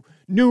no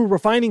new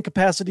refining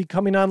capacity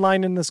coming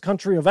online in this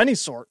country of any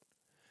sort.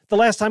 The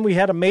last time we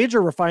had a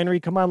major refinery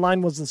come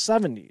online was the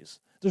 70s.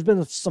 There's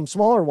been some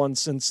smaller ones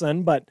since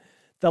then, but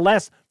the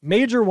last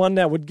major one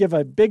that would give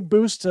a big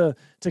boost to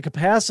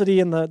capacity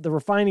in the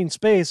refining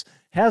space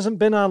hasn't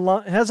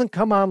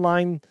come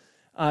online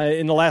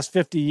in the last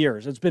 50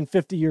 years. It's been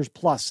 50 years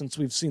plus since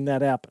we've seen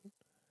that happen.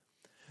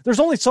 There's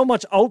only so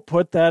much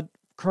output that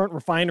current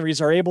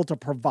refineries are able to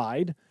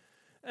provide.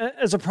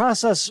 As a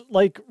process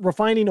like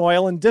refining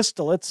oil and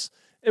distillates,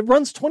 it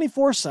runs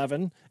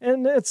 24/7,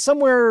 and it's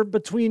somewhere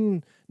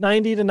between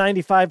 90 to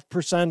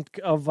 95%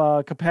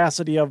 of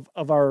capacity of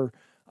our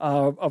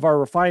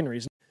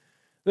refineries.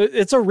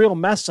 It's a real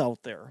mess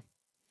out there.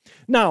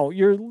 Now,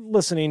 you're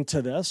listening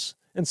to this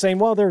and saying,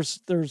 well,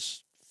 there's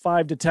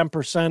 5 to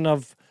 10%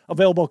 of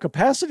available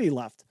capacity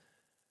left.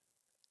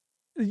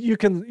 You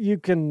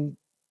can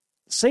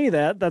say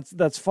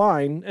that's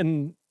fine,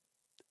 and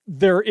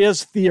there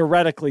is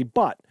theoretically,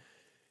 but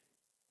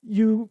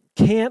you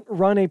can't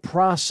run a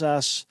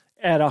process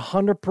at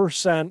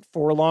 100%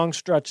 for long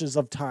stretches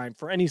of time,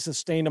 for any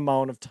sustained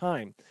amount of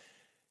time.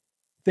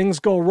 Things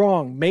go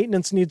wrong.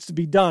 Maintenance needs to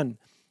be done.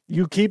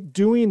 You keep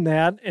doing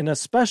that, and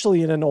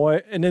especially in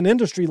an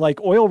industry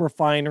like oil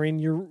refining,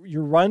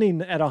 you're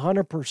running at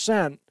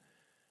 100%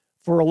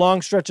 for a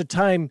long stretch of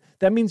time.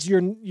 That means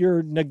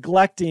you're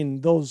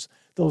neglecting those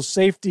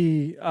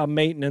safety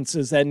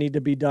maintenances that need to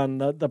be done,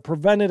 the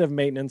preventative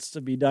maintenance to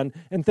be done,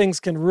 and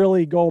things can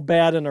really go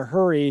bad in a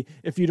hurry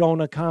if you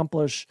don't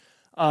accomplish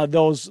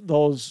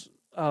those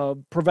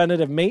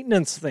preventative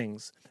maintenance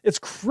things. It's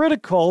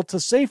critical to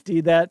safety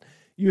that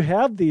you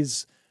have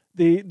these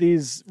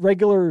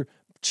regular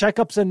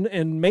checkups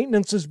and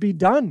maintenances be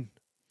done.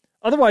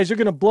 Otherwise, you're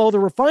going to blow the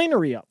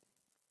refinery up.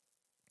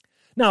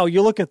 Now,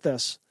 you look at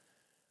this.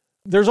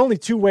 There's only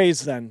two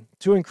ways then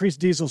to increase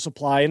diesel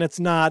supply, and it's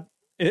not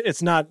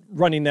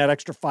running that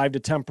extra 5 to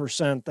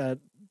 10%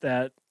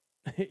 that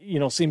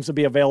seems to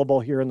be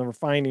available here in the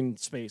refining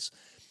space.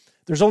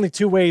 There's only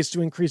two ways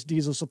to increase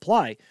diesel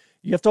supply.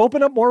 You have to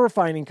open up more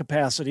refining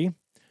capacity,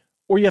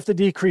 or you have to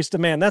decrease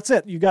demand. That's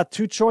it. You got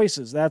two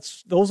choices.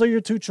 Those are your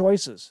two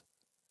choices.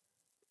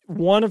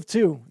 One of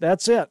two.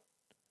 That's it.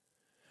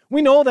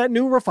 We know that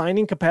new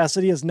refining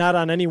capacity is not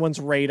on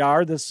anyone's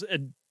radar. This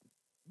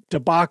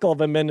debacle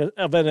of an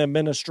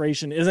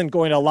administration isn't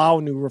going to allow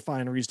new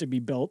refineries to be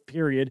built,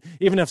 period.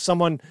 Even if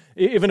one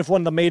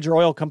of the major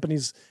oil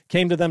companies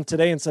came to them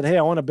today and said, hey,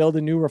 I want to build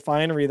a new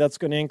refinery that's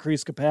going to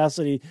increase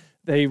capacity,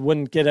 they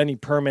wouldn't get any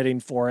permitting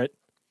for it.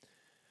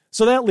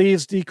 So that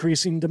leaves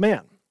decreasing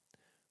demand.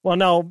 Well,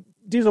 now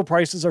diesel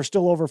prices are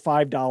still over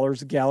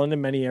 $5 a gallon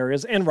in many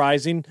areas and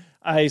rising.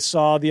 I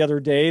saw the other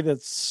day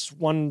that's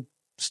one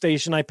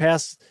station I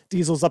passed,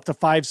 diesel's up to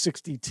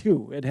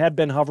 $5.62. It had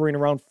been hovering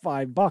around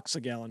 $5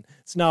 a gallon.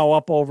 It's now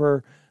up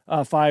over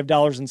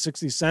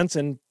 $5.60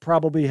 and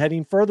probably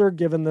heading further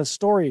given the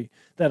story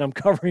that I'm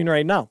covering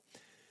right now.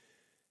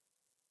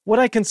 What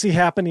I can see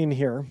happening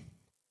here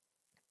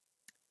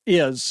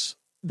is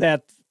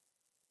that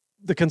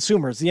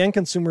the end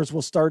consumers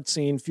will start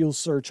seeing fuel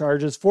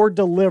surcharges for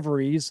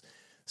deliveries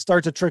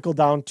start to trickle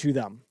down to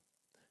them,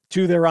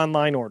 to their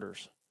online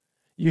orders.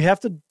 You have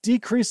to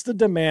decrease the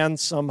demand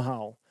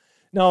somehow.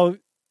 Now,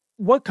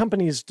 what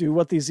companies do,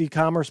 what these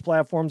e-commerce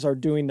platforms are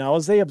doing now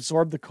is they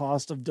absorb the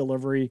cost of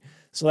delivery.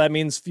 So that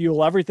means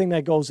fuel, everything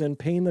that goes in,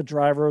 paying the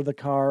driver of the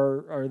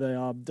car or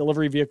the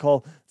delivery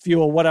vehicle,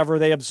 fuel, whatever,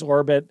 they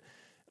absorb it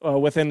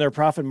within their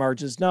profit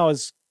margins. Now,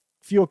 as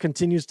fuel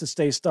continues to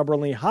stay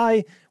stubbornly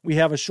high, we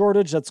have a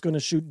shortage that's going to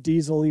shoot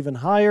diesel even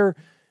higher.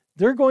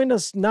 They're going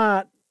to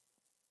not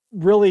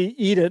really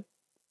eat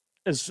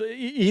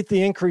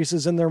the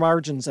increases in their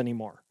margins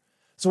anymore.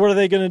 So what are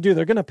they going to do?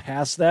 They're going to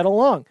pass that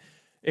along.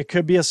 It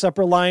could be a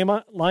separate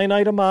line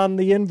item on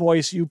the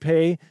invoice you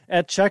pay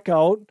at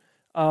checkout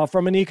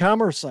from an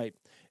e-commerce site.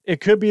 It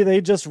could be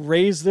they just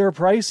raise their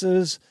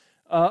prices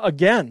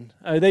again.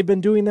 They've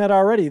been doing that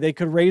already. They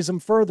could raise them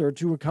further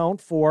to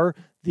account for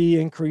the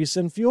increase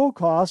in fuel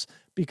costs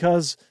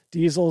because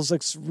diesel's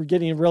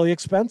getting really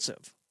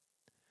expensive.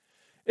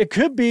 It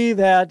could be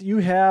that you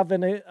have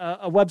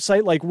a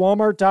website like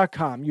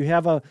Walmart.com. You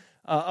have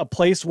a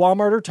place,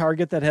 Walmart or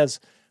Target, that has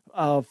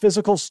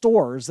physical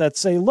stores that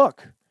say,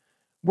 look,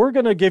 we're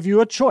going to give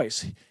you a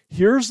choice.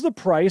 Here's the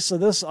price of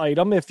this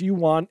item if you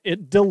want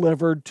it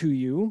delivered to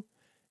you.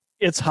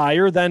 It's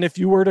higher than if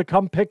you were to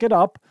come pick it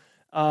up.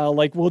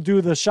 Like we'll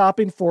do the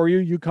shopping for you.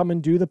 You come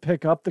and do the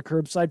pickup, the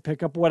curbside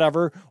pickup,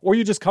 whatever, or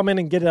you just come in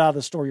and get it out of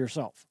the store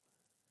yourself.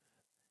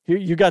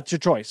 You got your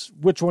choice.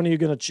 Which one are you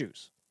going to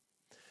choose?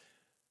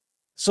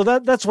 So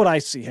that's what I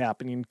see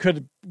happening.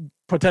 Could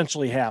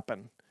potentially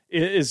happen.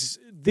 Is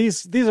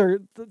these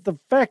are the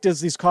fact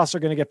is these costs are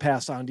going to get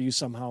passed on to you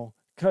somehow.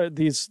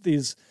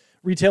 These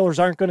retailers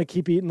aren't going to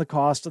keep eating the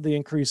cost of the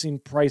increasing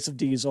price of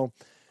diesel.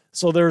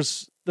 So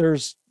there's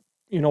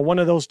one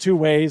of those two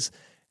ways,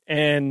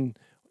 and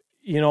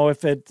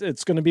if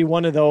it's going to be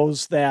one of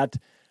those that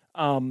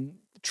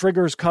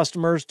triggers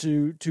customers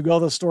to go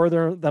to the store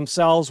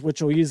themselves,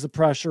 which will ease the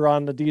pressure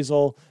on the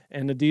diesel,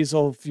 and the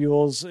diesel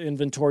fuels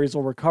inventories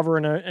will recover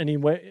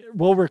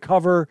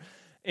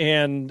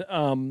and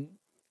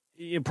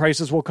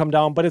prices will come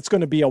down, but it's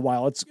going to be a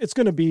while. It's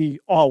going to be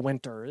all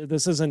winter.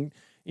 This isn't,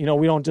 we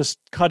don't just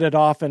cut it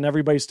off and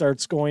everybody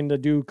starts going to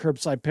do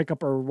curbside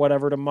pickup or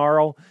whatever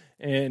tomorrow,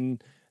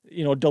 and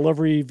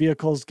delivery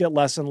vehicles get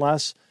less and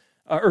less.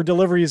 Or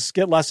deliveries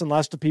get less and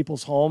less to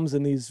people's homes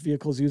and these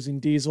vehicles using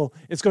diesel.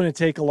 It's going to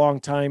take a long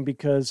time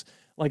because,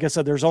 like I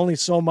said, there's only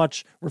so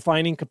much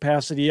refining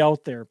capacity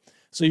out there.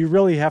 So you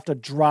really have to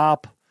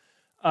drop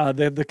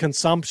the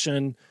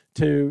consumption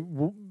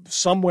to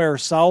somewhere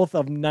south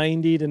of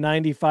 90 to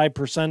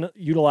 95%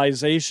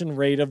 utilization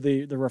rate of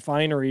the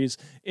refineries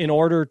in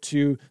order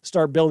to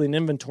start building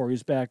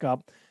inventories back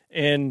up.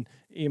 And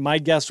my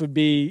guess would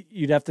be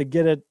you'd have to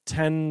get it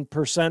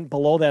 10%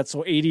 below that,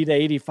 so 80 to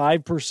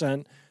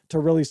 85%, to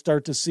really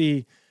start to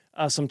see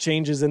some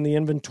changes in the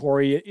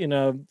inventory in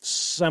a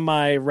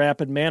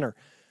semi-rapid manner.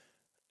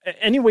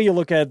 Any way you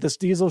look at it, this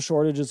diesel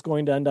shortage is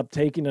going to end up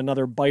taking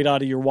another bite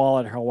out of your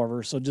wallet,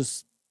 however. So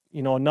just,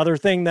 another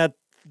thing that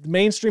the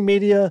mainstream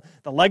media,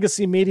 the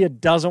legacy media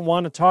doesn't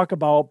want to talk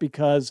about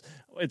because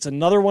it's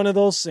another one of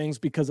those things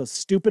because of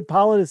stupid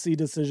policy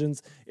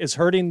decisions is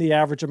hurting the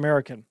average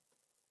American.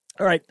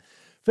 All right.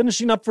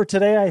 Finishing up for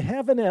today, I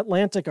have an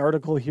Atlantic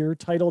article here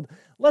titled,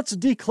 Let's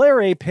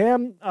Declare a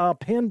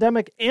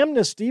Pandemic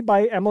Amnesty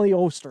by Emily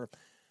Oster.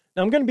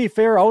 Now, I'm going to be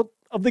fair out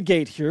of the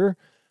gate here.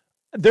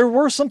 There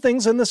were some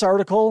things in this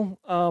article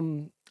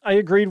I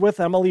agreed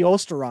with Emily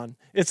Oster on.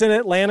 It's an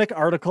Atlantic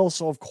article,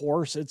 so of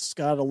course it's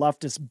got a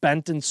leftist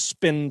bent and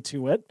spin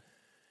to it.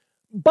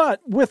 But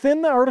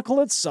within the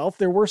article itself,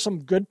 there were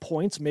some good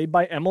points made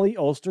by Emily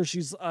Oster.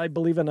 She's, I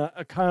believe, an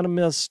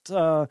economist,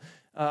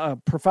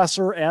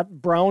 professor at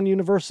Brown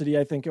University,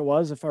 I think it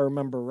was, if I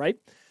remember right.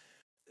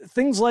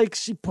 Things like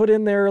she put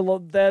in there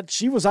that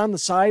she was on the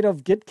side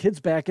of get kids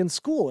back in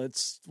school.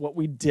 It's what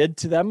we did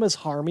to them is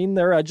harming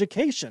their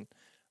education.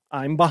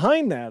 I'm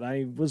behind that.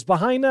 I was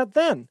behind that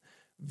then.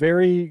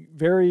 Very,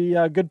 very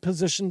good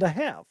position to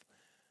have.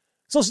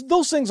 So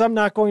those things I'm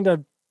not going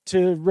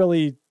to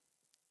really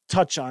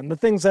touch on. The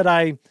things that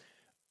I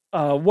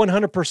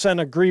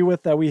 100% agree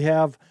with, that we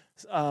have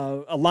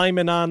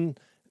alignment on,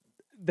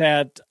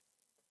 that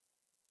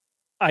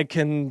I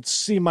can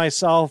see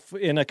myself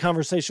in a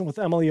conversation with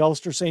Emily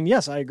Oster saying,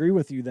 yes, I agree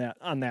with you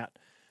on that.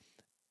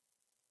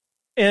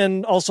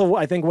 And also,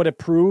 I think what it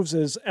proves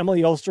is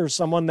Emily Oster is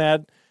someone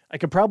that I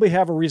could probably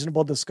have a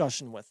reasonable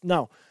discussion with.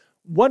 Now,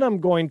 what I'm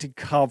going to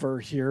cover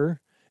here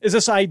is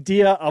this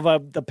idea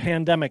of the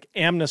pandemic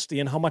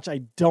amnesty and how much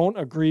I don't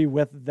agree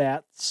with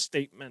that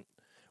statement,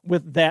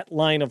 with that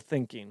line of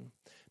thinking,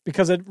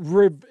 because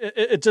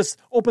it just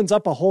opens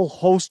up a whole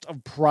host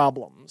of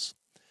problems.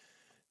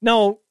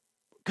 Now,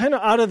 kind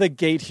of out of the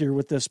gate here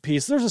with this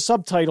piece, there's a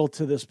subtitle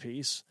to this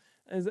piece.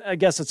 I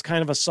guess it's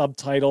kind of a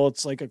subtitle.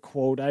 It's like a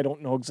quote. I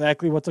don't know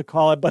exactly what to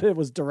call it, but it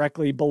was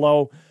directly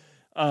below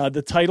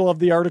the title of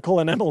the article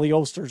and Emily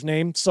Oster's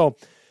name. So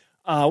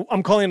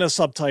I'm calling it a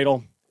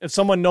subtitle. If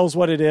someone knows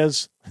what it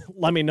is,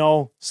 let me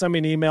know. Send me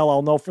an email.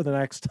 I'll know for the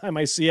next time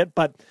I see it.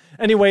 But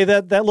anyway,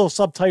 that little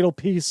subtitle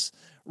piece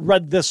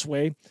read this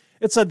way.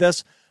 It said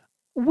this: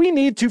 we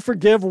need to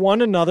forgive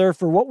one another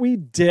for what we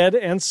did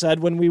and said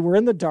when we were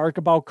in the dark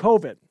about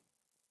COVID.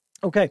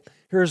 Okay,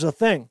 here's the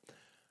thing.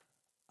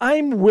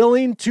 I'm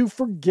willing to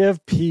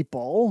forgive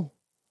people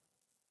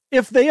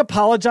if they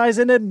apologize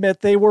and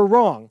admit they were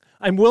wrong.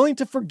 I'm willing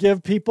to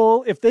forgive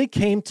people if they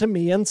came to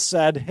me and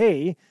said,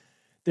 hey,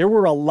 there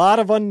were a lot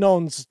of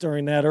unknowns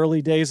during that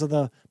early days of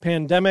the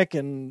pandemic,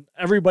 and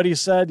everybody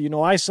said,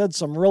 I said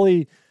some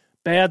really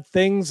bad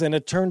things and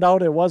it turned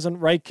out it wasn't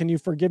right. Can you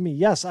forgive me?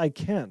 Yes, I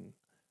can.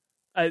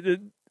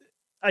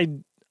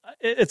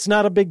 It's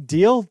not a big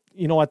deal.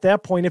 at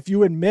that point, if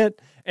you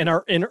admit and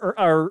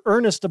are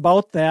earnest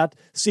about that,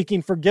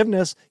 seeking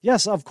forgiveness,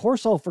 yes, of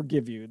course I'll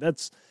forgive you.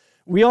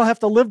 We all have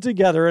to live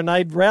together, and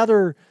I'd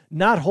rather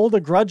not hold a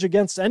grudge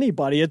against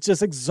anybody. It's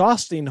just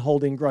exhausting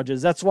holding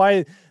grudges. That's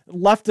why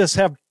leftists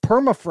have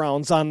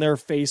permafrowns on their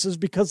faces,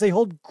 because they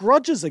hold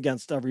grudges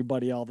against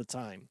everybody all the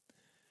time.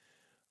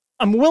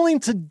 I'm willing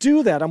to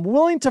do that. I'm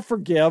willing to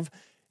forgive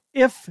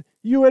if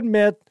you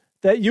admit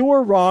that you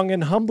were wrong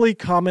and humbly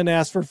come and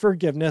ask for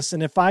forgiveness.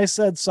 And if I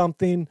said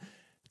something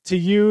to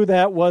you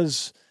that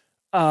was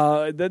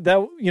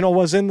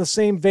was in the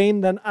same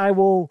vein, then I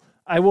will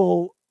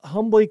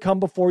humbly come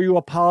before you,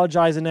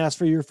 apologize, and ask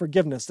for your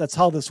forgiveness. That's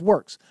how this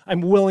works.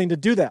 I'm willing to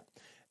do that.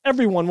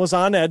 Everyone was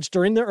on edge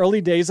during the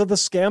early days of the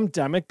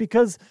scamdemic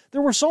because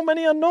there were so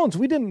many unknowns.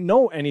 We didn't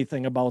know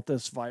anything about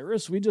this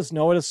virus. We just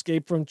know it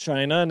escaped from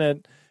China, and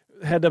it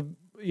had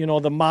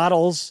the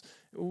models.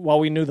 Well,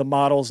 we knew the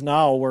models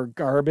now were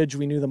garbage.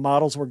 We knew the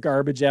models were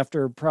garbage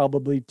after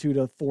probably 2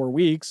 to 4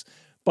 weeks.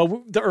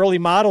 But the early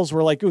models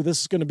were like, ooh,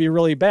 this is going to be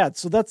really bad.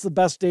 So that's the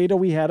best data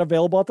we had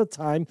available at the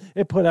time.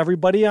 It put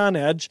everybody on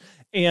edge.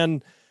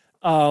 And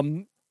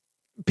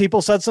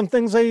people said some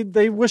things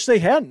they wish they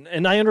hadn't.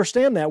 And I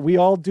understand that. We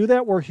all do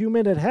that. We're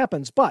human. It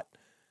happens. But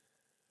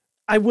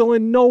I will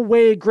in no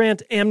way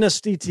grant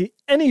amnesty to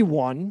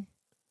anyone,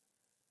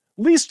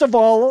 least of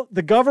all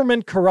the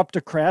government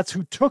corruptocrats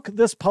who took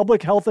this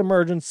public health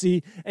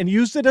emergency and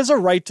used it as a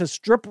right to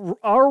strip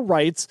our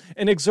rights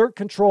and exert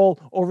control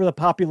over the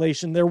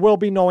population. There will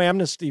be no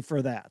amnesty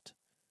for that.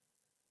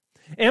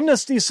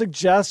 Amnesty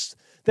suggests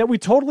that we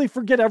totally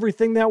forget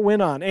everything that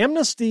went on.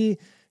 Amnesty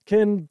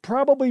can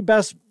probably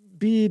best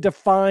be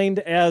defined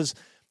as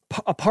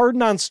a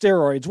pardon on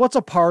steroids. What's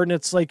a pardon?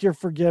 It's like you're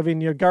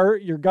forgiving your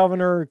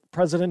governor,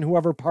 president,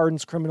 whoever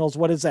pardons criminals.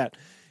 What is that?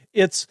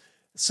 It's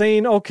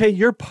saying, okay,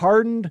 you're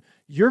pardoned,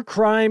 your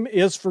crime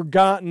is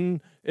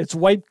forgotten, it's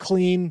wiped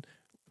clean,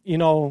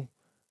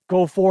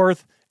 go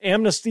forth.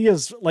 Amnesty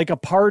is like a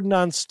pardon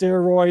on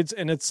steroids,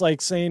 and it's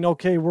like saying,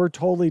 okay, we're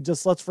totally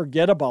let's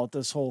forget about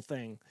this whole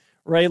thing,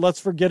 right? Let's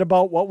forget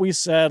about what we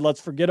said.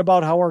 Let's forget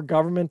about how our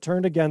government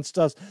turned against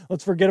us.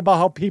 Let's forget about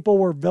how people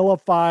were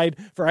vilified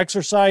for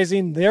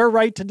exercising their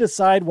right to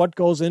decide what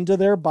goes into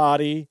their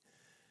body.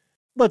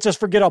 Let's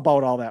just forget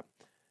about all that.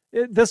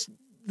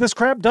 This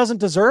crap doesn't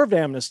deserve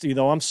amnesty,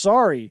 though. I'm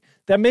sorry.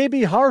 That may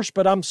be harsh,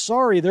 but I'm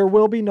sorry. There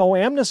will be no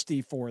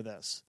amnesty for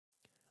this.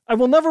 I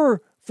will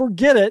never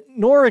forget it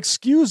nor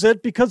excuse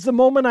it, because the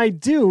moment I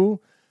do,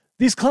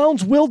 these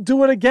clowns will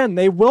do it again.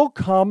 They will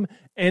come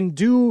and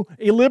do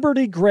a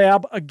liberty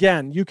grab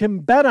again. You can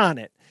bet on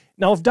it.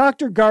 Now, if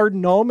Dr.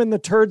 Gardner and the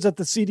turds at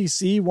the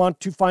CDC want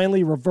to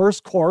finally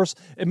reverse course,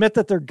 admit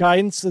that their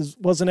guidance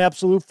was an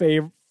absolute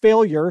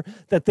failure,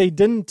 that they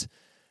didn't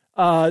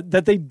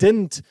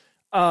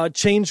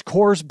change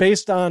course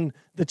based on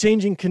the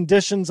changing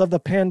conditions of the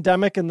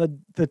pandemic and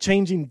the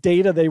changing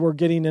data they were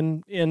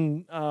getting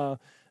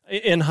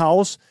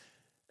in-house.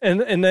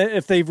 And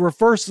if they've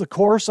reversed the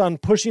course on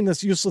pushing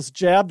this useless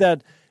jab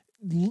that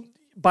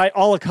by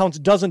all accounts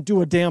doesn't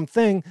do a damn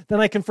thing,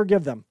 then I can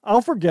forgive them.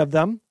 I'll forgive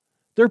them.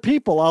 They're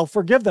people. I'll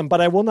forgive them,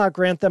 but I will not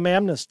grant them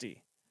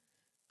amnesty.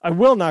 I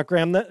will not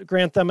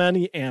grant them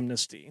any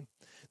amnesty.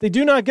 They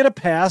do not get a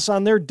pass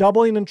on their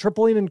doubling and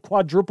tripling and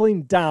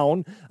quadrupling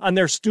down on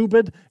their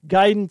stupid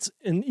guidance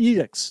and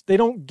edicts. They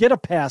don't get a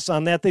pass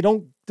on that. They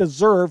don't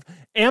deserve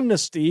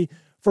amnesty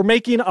for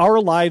making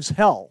our lives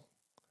hell.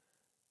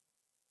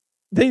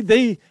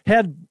 They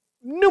had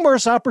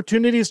numerous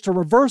opportunities to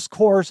reverse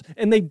course,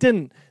 and they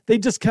didn't. They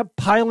just kept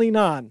piling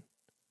on.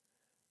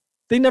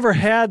 They never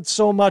had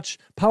so much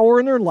power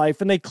in their life,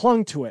 and they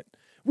clung to it.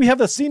 We have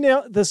the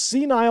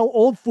senile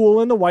old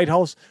fool in the White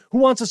House who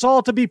wants us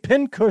all to be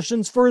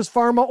pincushions for his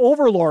pharma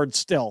overlord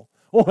still.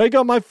 Oh, I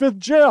got my 5th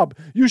jab.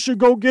 You should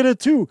go get it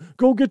too.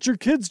 Go get your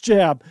kids'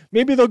 jab.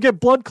 Maybe they'll get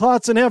blood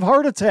clots and have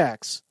heart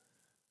attacks.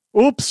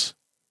 Oops.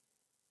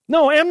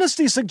 No,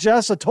 amnesty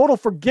suggests a total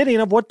forgetting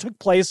of what took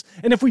place,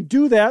 and if we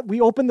do that, we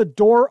open the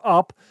door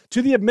up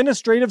to the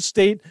administrative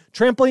state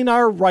trampling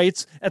our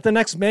rights at the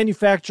next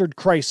manufactured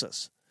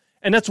crisis.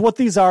 And that's what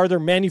these are. They're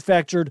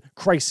manufactured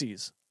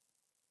crises.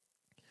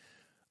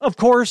 Of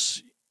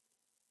course,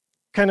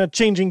 kind of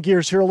changing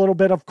gears here a little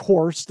bit, of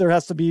course, there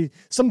has to be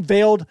some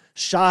veiled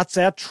shots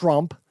at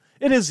Trump.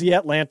 It is The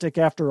Atlantic,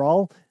 after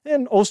all,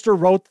 and Oster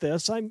wrote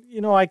this.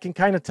 I can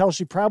kind of tell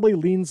she probably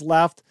leans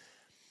left.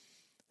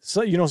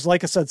 So,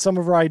 like I said, some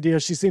of her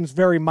ideas, she seems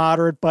very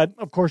moderate, but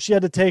of course she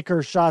had to take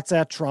her shots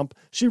at Trump.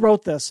 She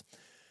wrote this.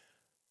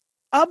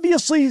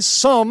 Obviously,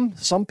 some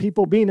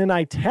people being in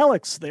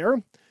italics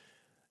there,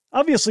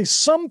 obviously,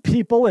 some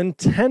people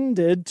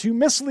intended to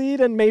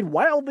mislead and made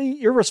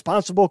wildly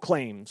irresponsible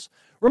claims.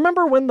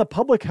 Remember when the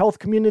public health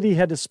community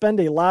had to spend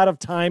a lot of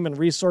time and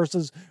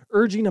resources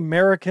urging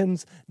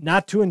Americans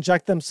not to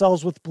inject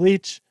themselves with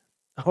bleach?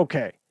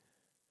 Okay,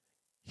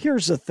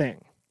 here's the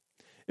thing.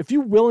 If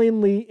you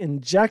willingly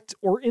inject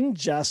or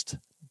ingest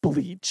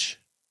bleach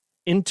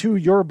into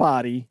your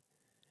body,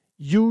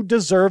 you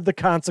deserve the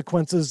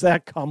consequences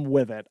that come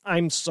with it.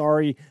 I'm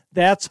sorry.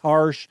 That's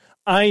harsh.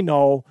 I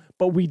know,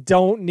 but we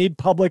don't need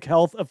public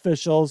health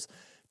officials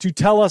to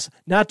tell us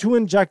not to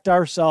inject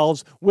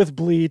ourselves with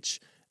bleach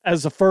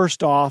as a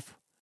first off.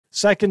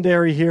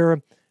 Secondary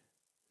here,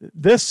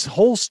 this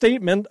whole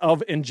statement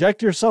of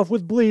inject yourself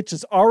with bleach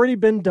has already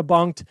been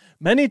debunked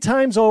many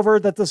times over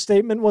that the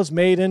statement was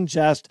made in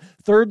jest.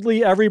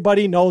 Thirdly,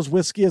 everybody knows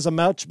whiskey is a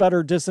much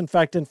better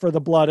disinfectant for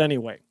the blood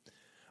anyway.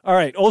 All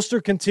right,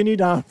 Oster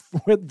continued on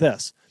with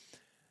this.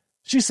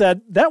 She said,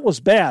 that was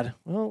bad.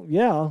 Well,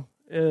 yeah,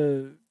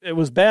 it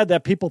was bad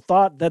that people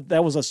thought that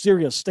that was a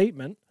serious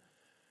statement.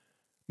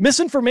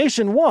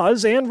 Misinformation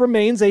was and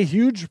remains a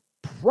huge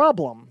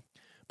problem,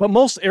 but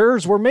most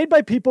errors were made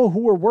by people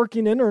who were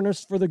working in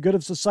earnest for the good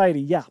of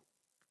society. Yeah.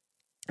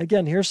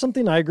 Again, here's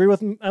something I agree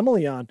with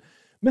Emily on.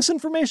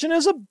 Misinformation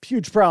is a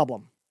huge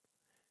problem.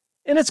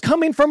 And it's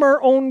coming from our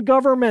own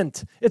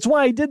government. It's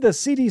why I did the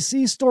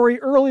CDC story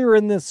earlier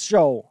in this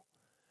show.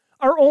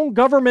 Our own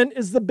government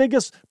is the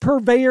biggest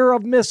purveyor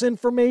of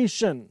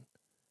misinformation.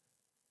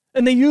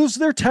 And they use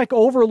their tech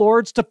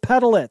overlords to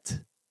peddle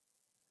it.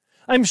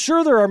 I'm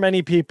sure there are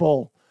many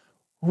people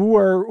who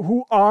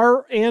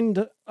are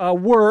and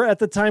were at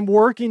the time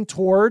working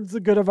towards the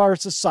good of our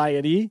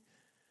society.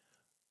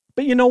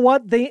 But you know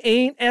what? They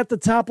ain't at the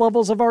top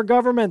levels of our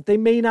government. They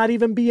may not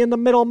even be in the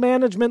middle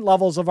management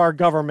levels of our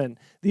government.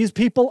 These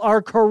people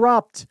are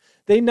corrupt.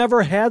 They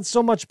never had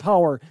so much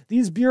power.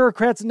 These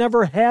bureaucrats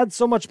never had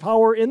so much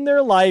power in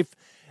their life,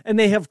 and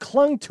they have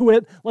clung to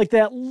it like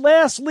that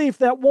last leaf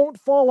that won't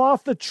fall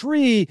off the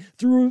tree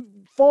through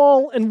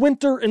fall and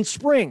winter and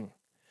spring.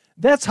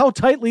 That's how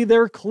tightly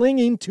they're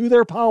clinging to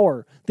their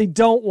power. They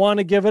don't want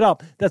to give it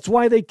up. That's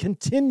why they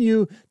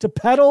continue to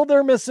peddle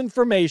their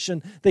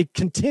misinformation. They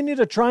continue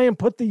to try and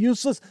put the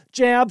useless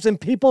jabs in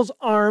people's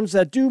arms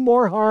that do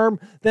more harm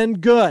than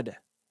good.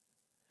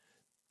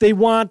 They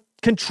want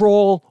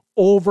control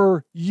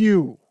over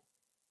you.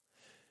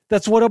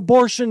 That's what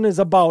abortion is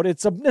about.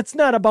 It's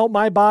not about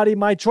my body,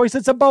 my choice.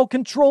 It's about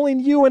controlling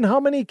you and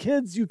how many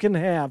kids you can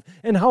have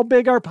and how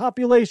big our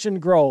population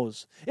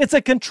grows. It's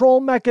a control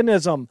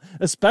mechanism,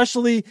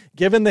 especially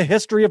given the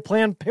history of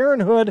Planned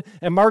Parenthood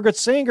and Margaret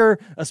Sanger,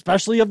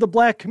 especially of the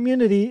black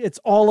community. It's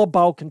all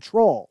about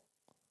control.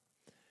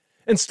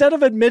 Instead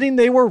of admitting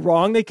they were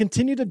wrong, they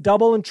continue to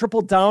double and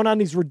triple down on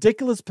these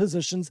ridiculous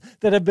positions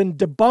that have been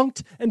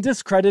debunked and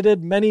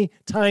discredited many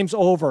times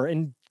over,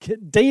 and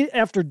day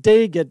after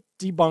day get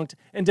debunked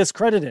and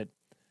discredited.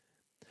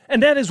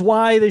 And that is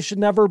why they should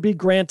never be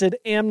granted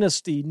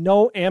amnesty.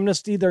 No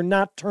amnesty. They're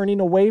not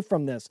turning away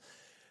from this.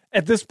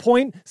 At this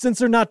point, since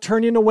they're not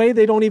turning away,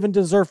 they don't even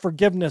deserve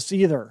forgiveness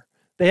either.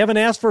 They haven't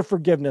asked for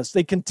forgiveness.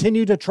 They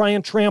continue to try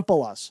and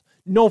trample us.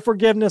 No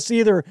forgiveness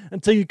either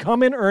until you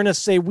come in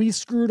earnest, say, we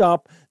screwed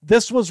up.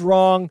 This was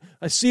wrong.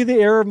 I see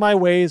the error of my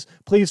ways.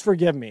 Please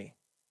forgive me.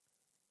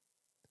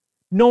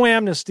 No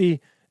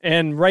amnesty.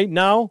 And right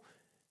now,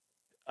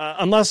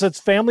 unless it's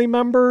family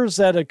members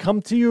that have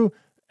come to you,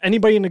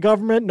 anybody in the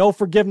government, no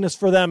forgiveness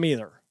for them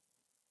either.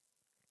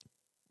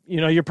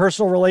 You know, your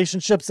personal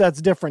relationships,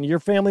 that's different. Your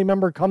family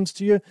member comes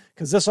to you,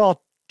 because this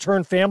all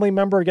turned family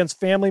member against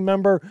family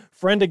member,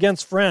 friend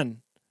against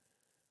friend.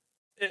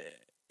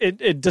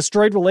 It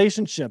destroyed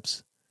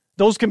relationships.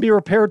 Those can be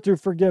repaired through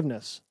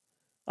forgiveness.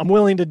 I'm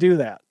willing to do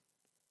that.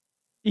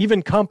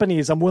 Even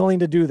companies, I'm willing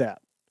to do that.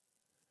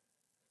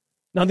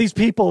 Now, these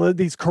people,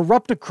 these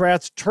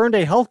corruptocrats, turned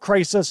a health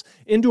crisis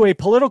into a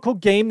political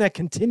game that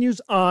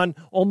continues on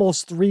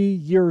almost 3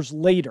 years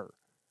later.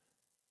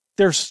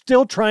 They're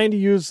still trying to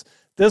use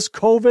this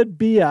COVID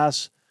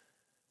BS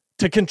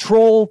to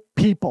control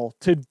people,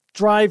 to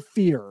drive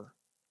fear.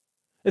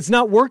 It's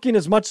not working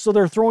as much, so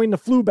they're throwing the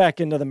flu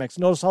back into the mix.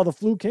 Notice how the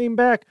flu came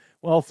back?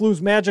 Well,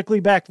 flu's magically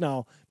back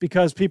now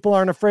because people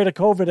aren't afraid of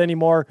COVID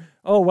anymore.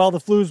 Oh, well, the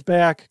flu's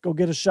back. Go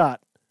get a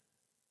shot.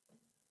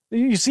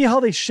 You see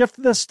how they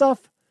shift this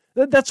stuff?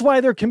 That's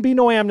why there can be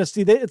no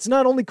amnesty. It's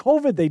not only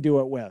COVID they do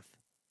it with.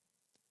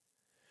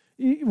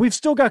 We've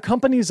still got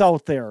companies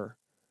out there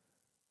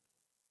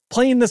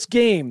playing this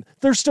game.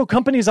 There's still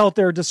companies out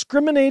there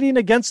discriminating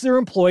against their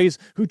employees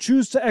who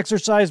choose to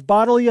exercise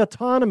bodily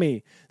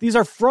autonomy. These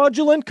are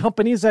fraudulent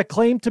companies that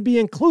claim to be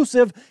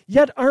inclusive,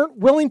 yet aren't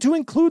willing to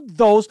include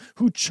those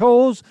who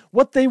chose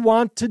what they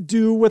want to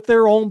do with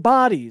their own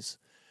bodies.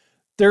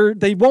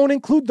 They won't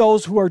include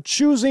those who are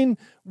choosing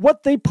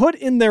what they put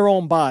in their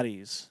own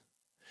bodies.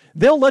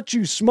 They'll let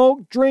you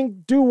smoke,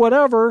 drink, do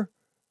whatever,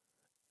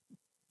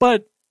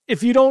 but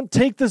if you don't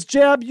take this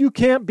jab, you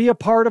can't be a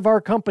part of our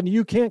company.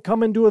 You can't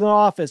come into an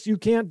office. You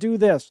can't do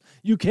this.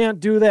 You can't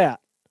do that.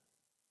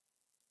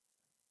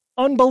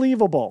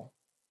 Unbelievable.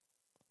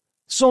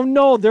 So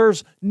no,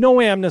 there's no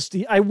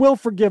amnesty. I will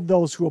forgive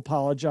those who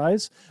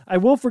apologize. I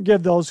will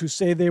forgive those who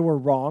say they were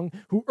wrong,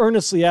 who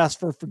earnestly ask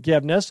for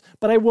forgiveness,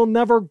 but I will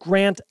never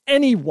grant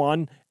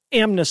anyone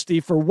amnesty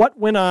for what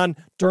went on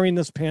during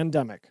this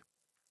pandemic.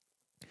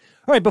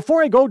 All right,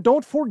 before I go,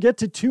 don't forget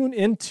to tune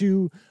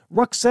into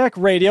Rucksack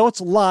Radio.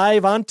 It's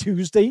live on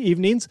Tuesday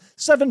evenings,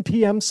 7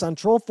 p.m.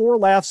 Central, for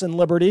Laughs and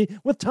Liberty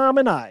with Tom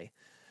and I.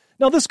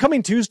 Now, this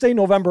coming Tuesday,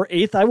 November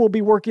 8th, I will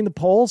be working the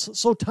polls,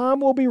 so Tom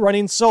will be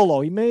running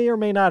solo. He may or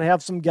may not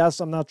have some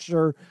guests. I'm not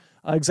sure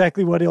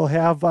exactly what he'll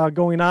have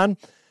going on.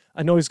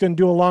 I know he's going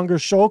to do a longer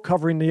show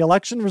covering the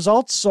election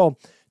results, so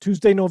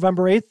Tuesday,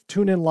 November 8th,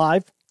 tune in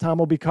live. Tom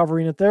will be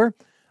covering it there.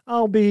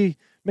 I'll be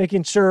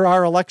making sure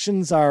our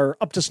elections are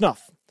up to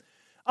snuff.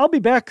 I'll be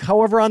back,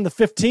 however, on the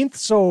 15th,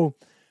 so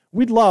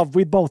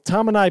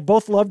Tom and I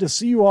both love to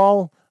see you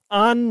all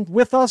on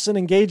with us and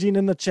engaging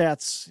in the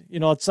chats. You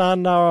know, it's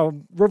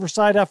on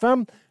Riverside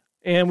FM,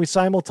 and we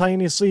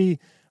simultaneously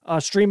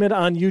stream it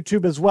on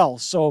YouTube as well.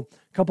 So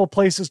a couple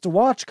places to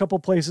watch, a couple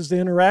places to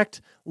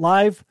interact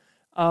live.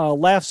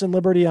 Laughs and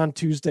Liberty on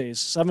Tuesdays,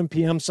 7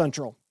 p.m.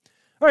 Central.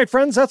 All right,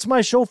 friends, that's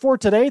my show for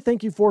today.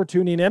 Thank you for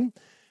tuning in.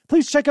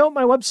 Please check out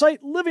my website,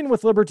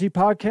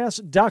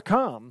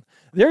 livingwithlibertypodcast.com.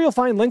 There you'll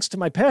find links to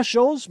my past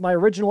shows, my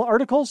original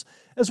articles,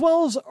 as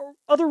well as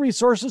other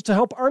resources to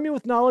help arm you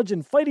with knowledge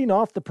in fighting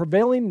off the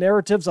prevailing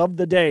narratives of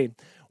the day.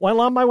 While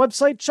on my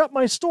website, shop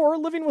my store,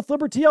 Living with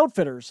Liberty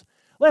Outfitters.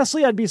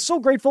 Lastly, I'd be so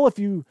grateful if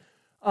you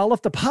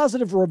left a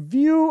positive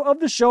review of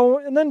the show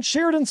and then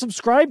shared and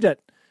subscribed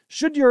it,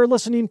 should your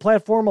listening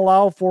platform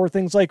allow for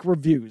things like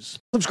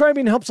reviews.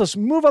 Subscribing helps us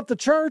move up the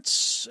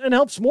charts and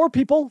helps more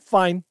people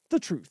find the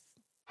truth.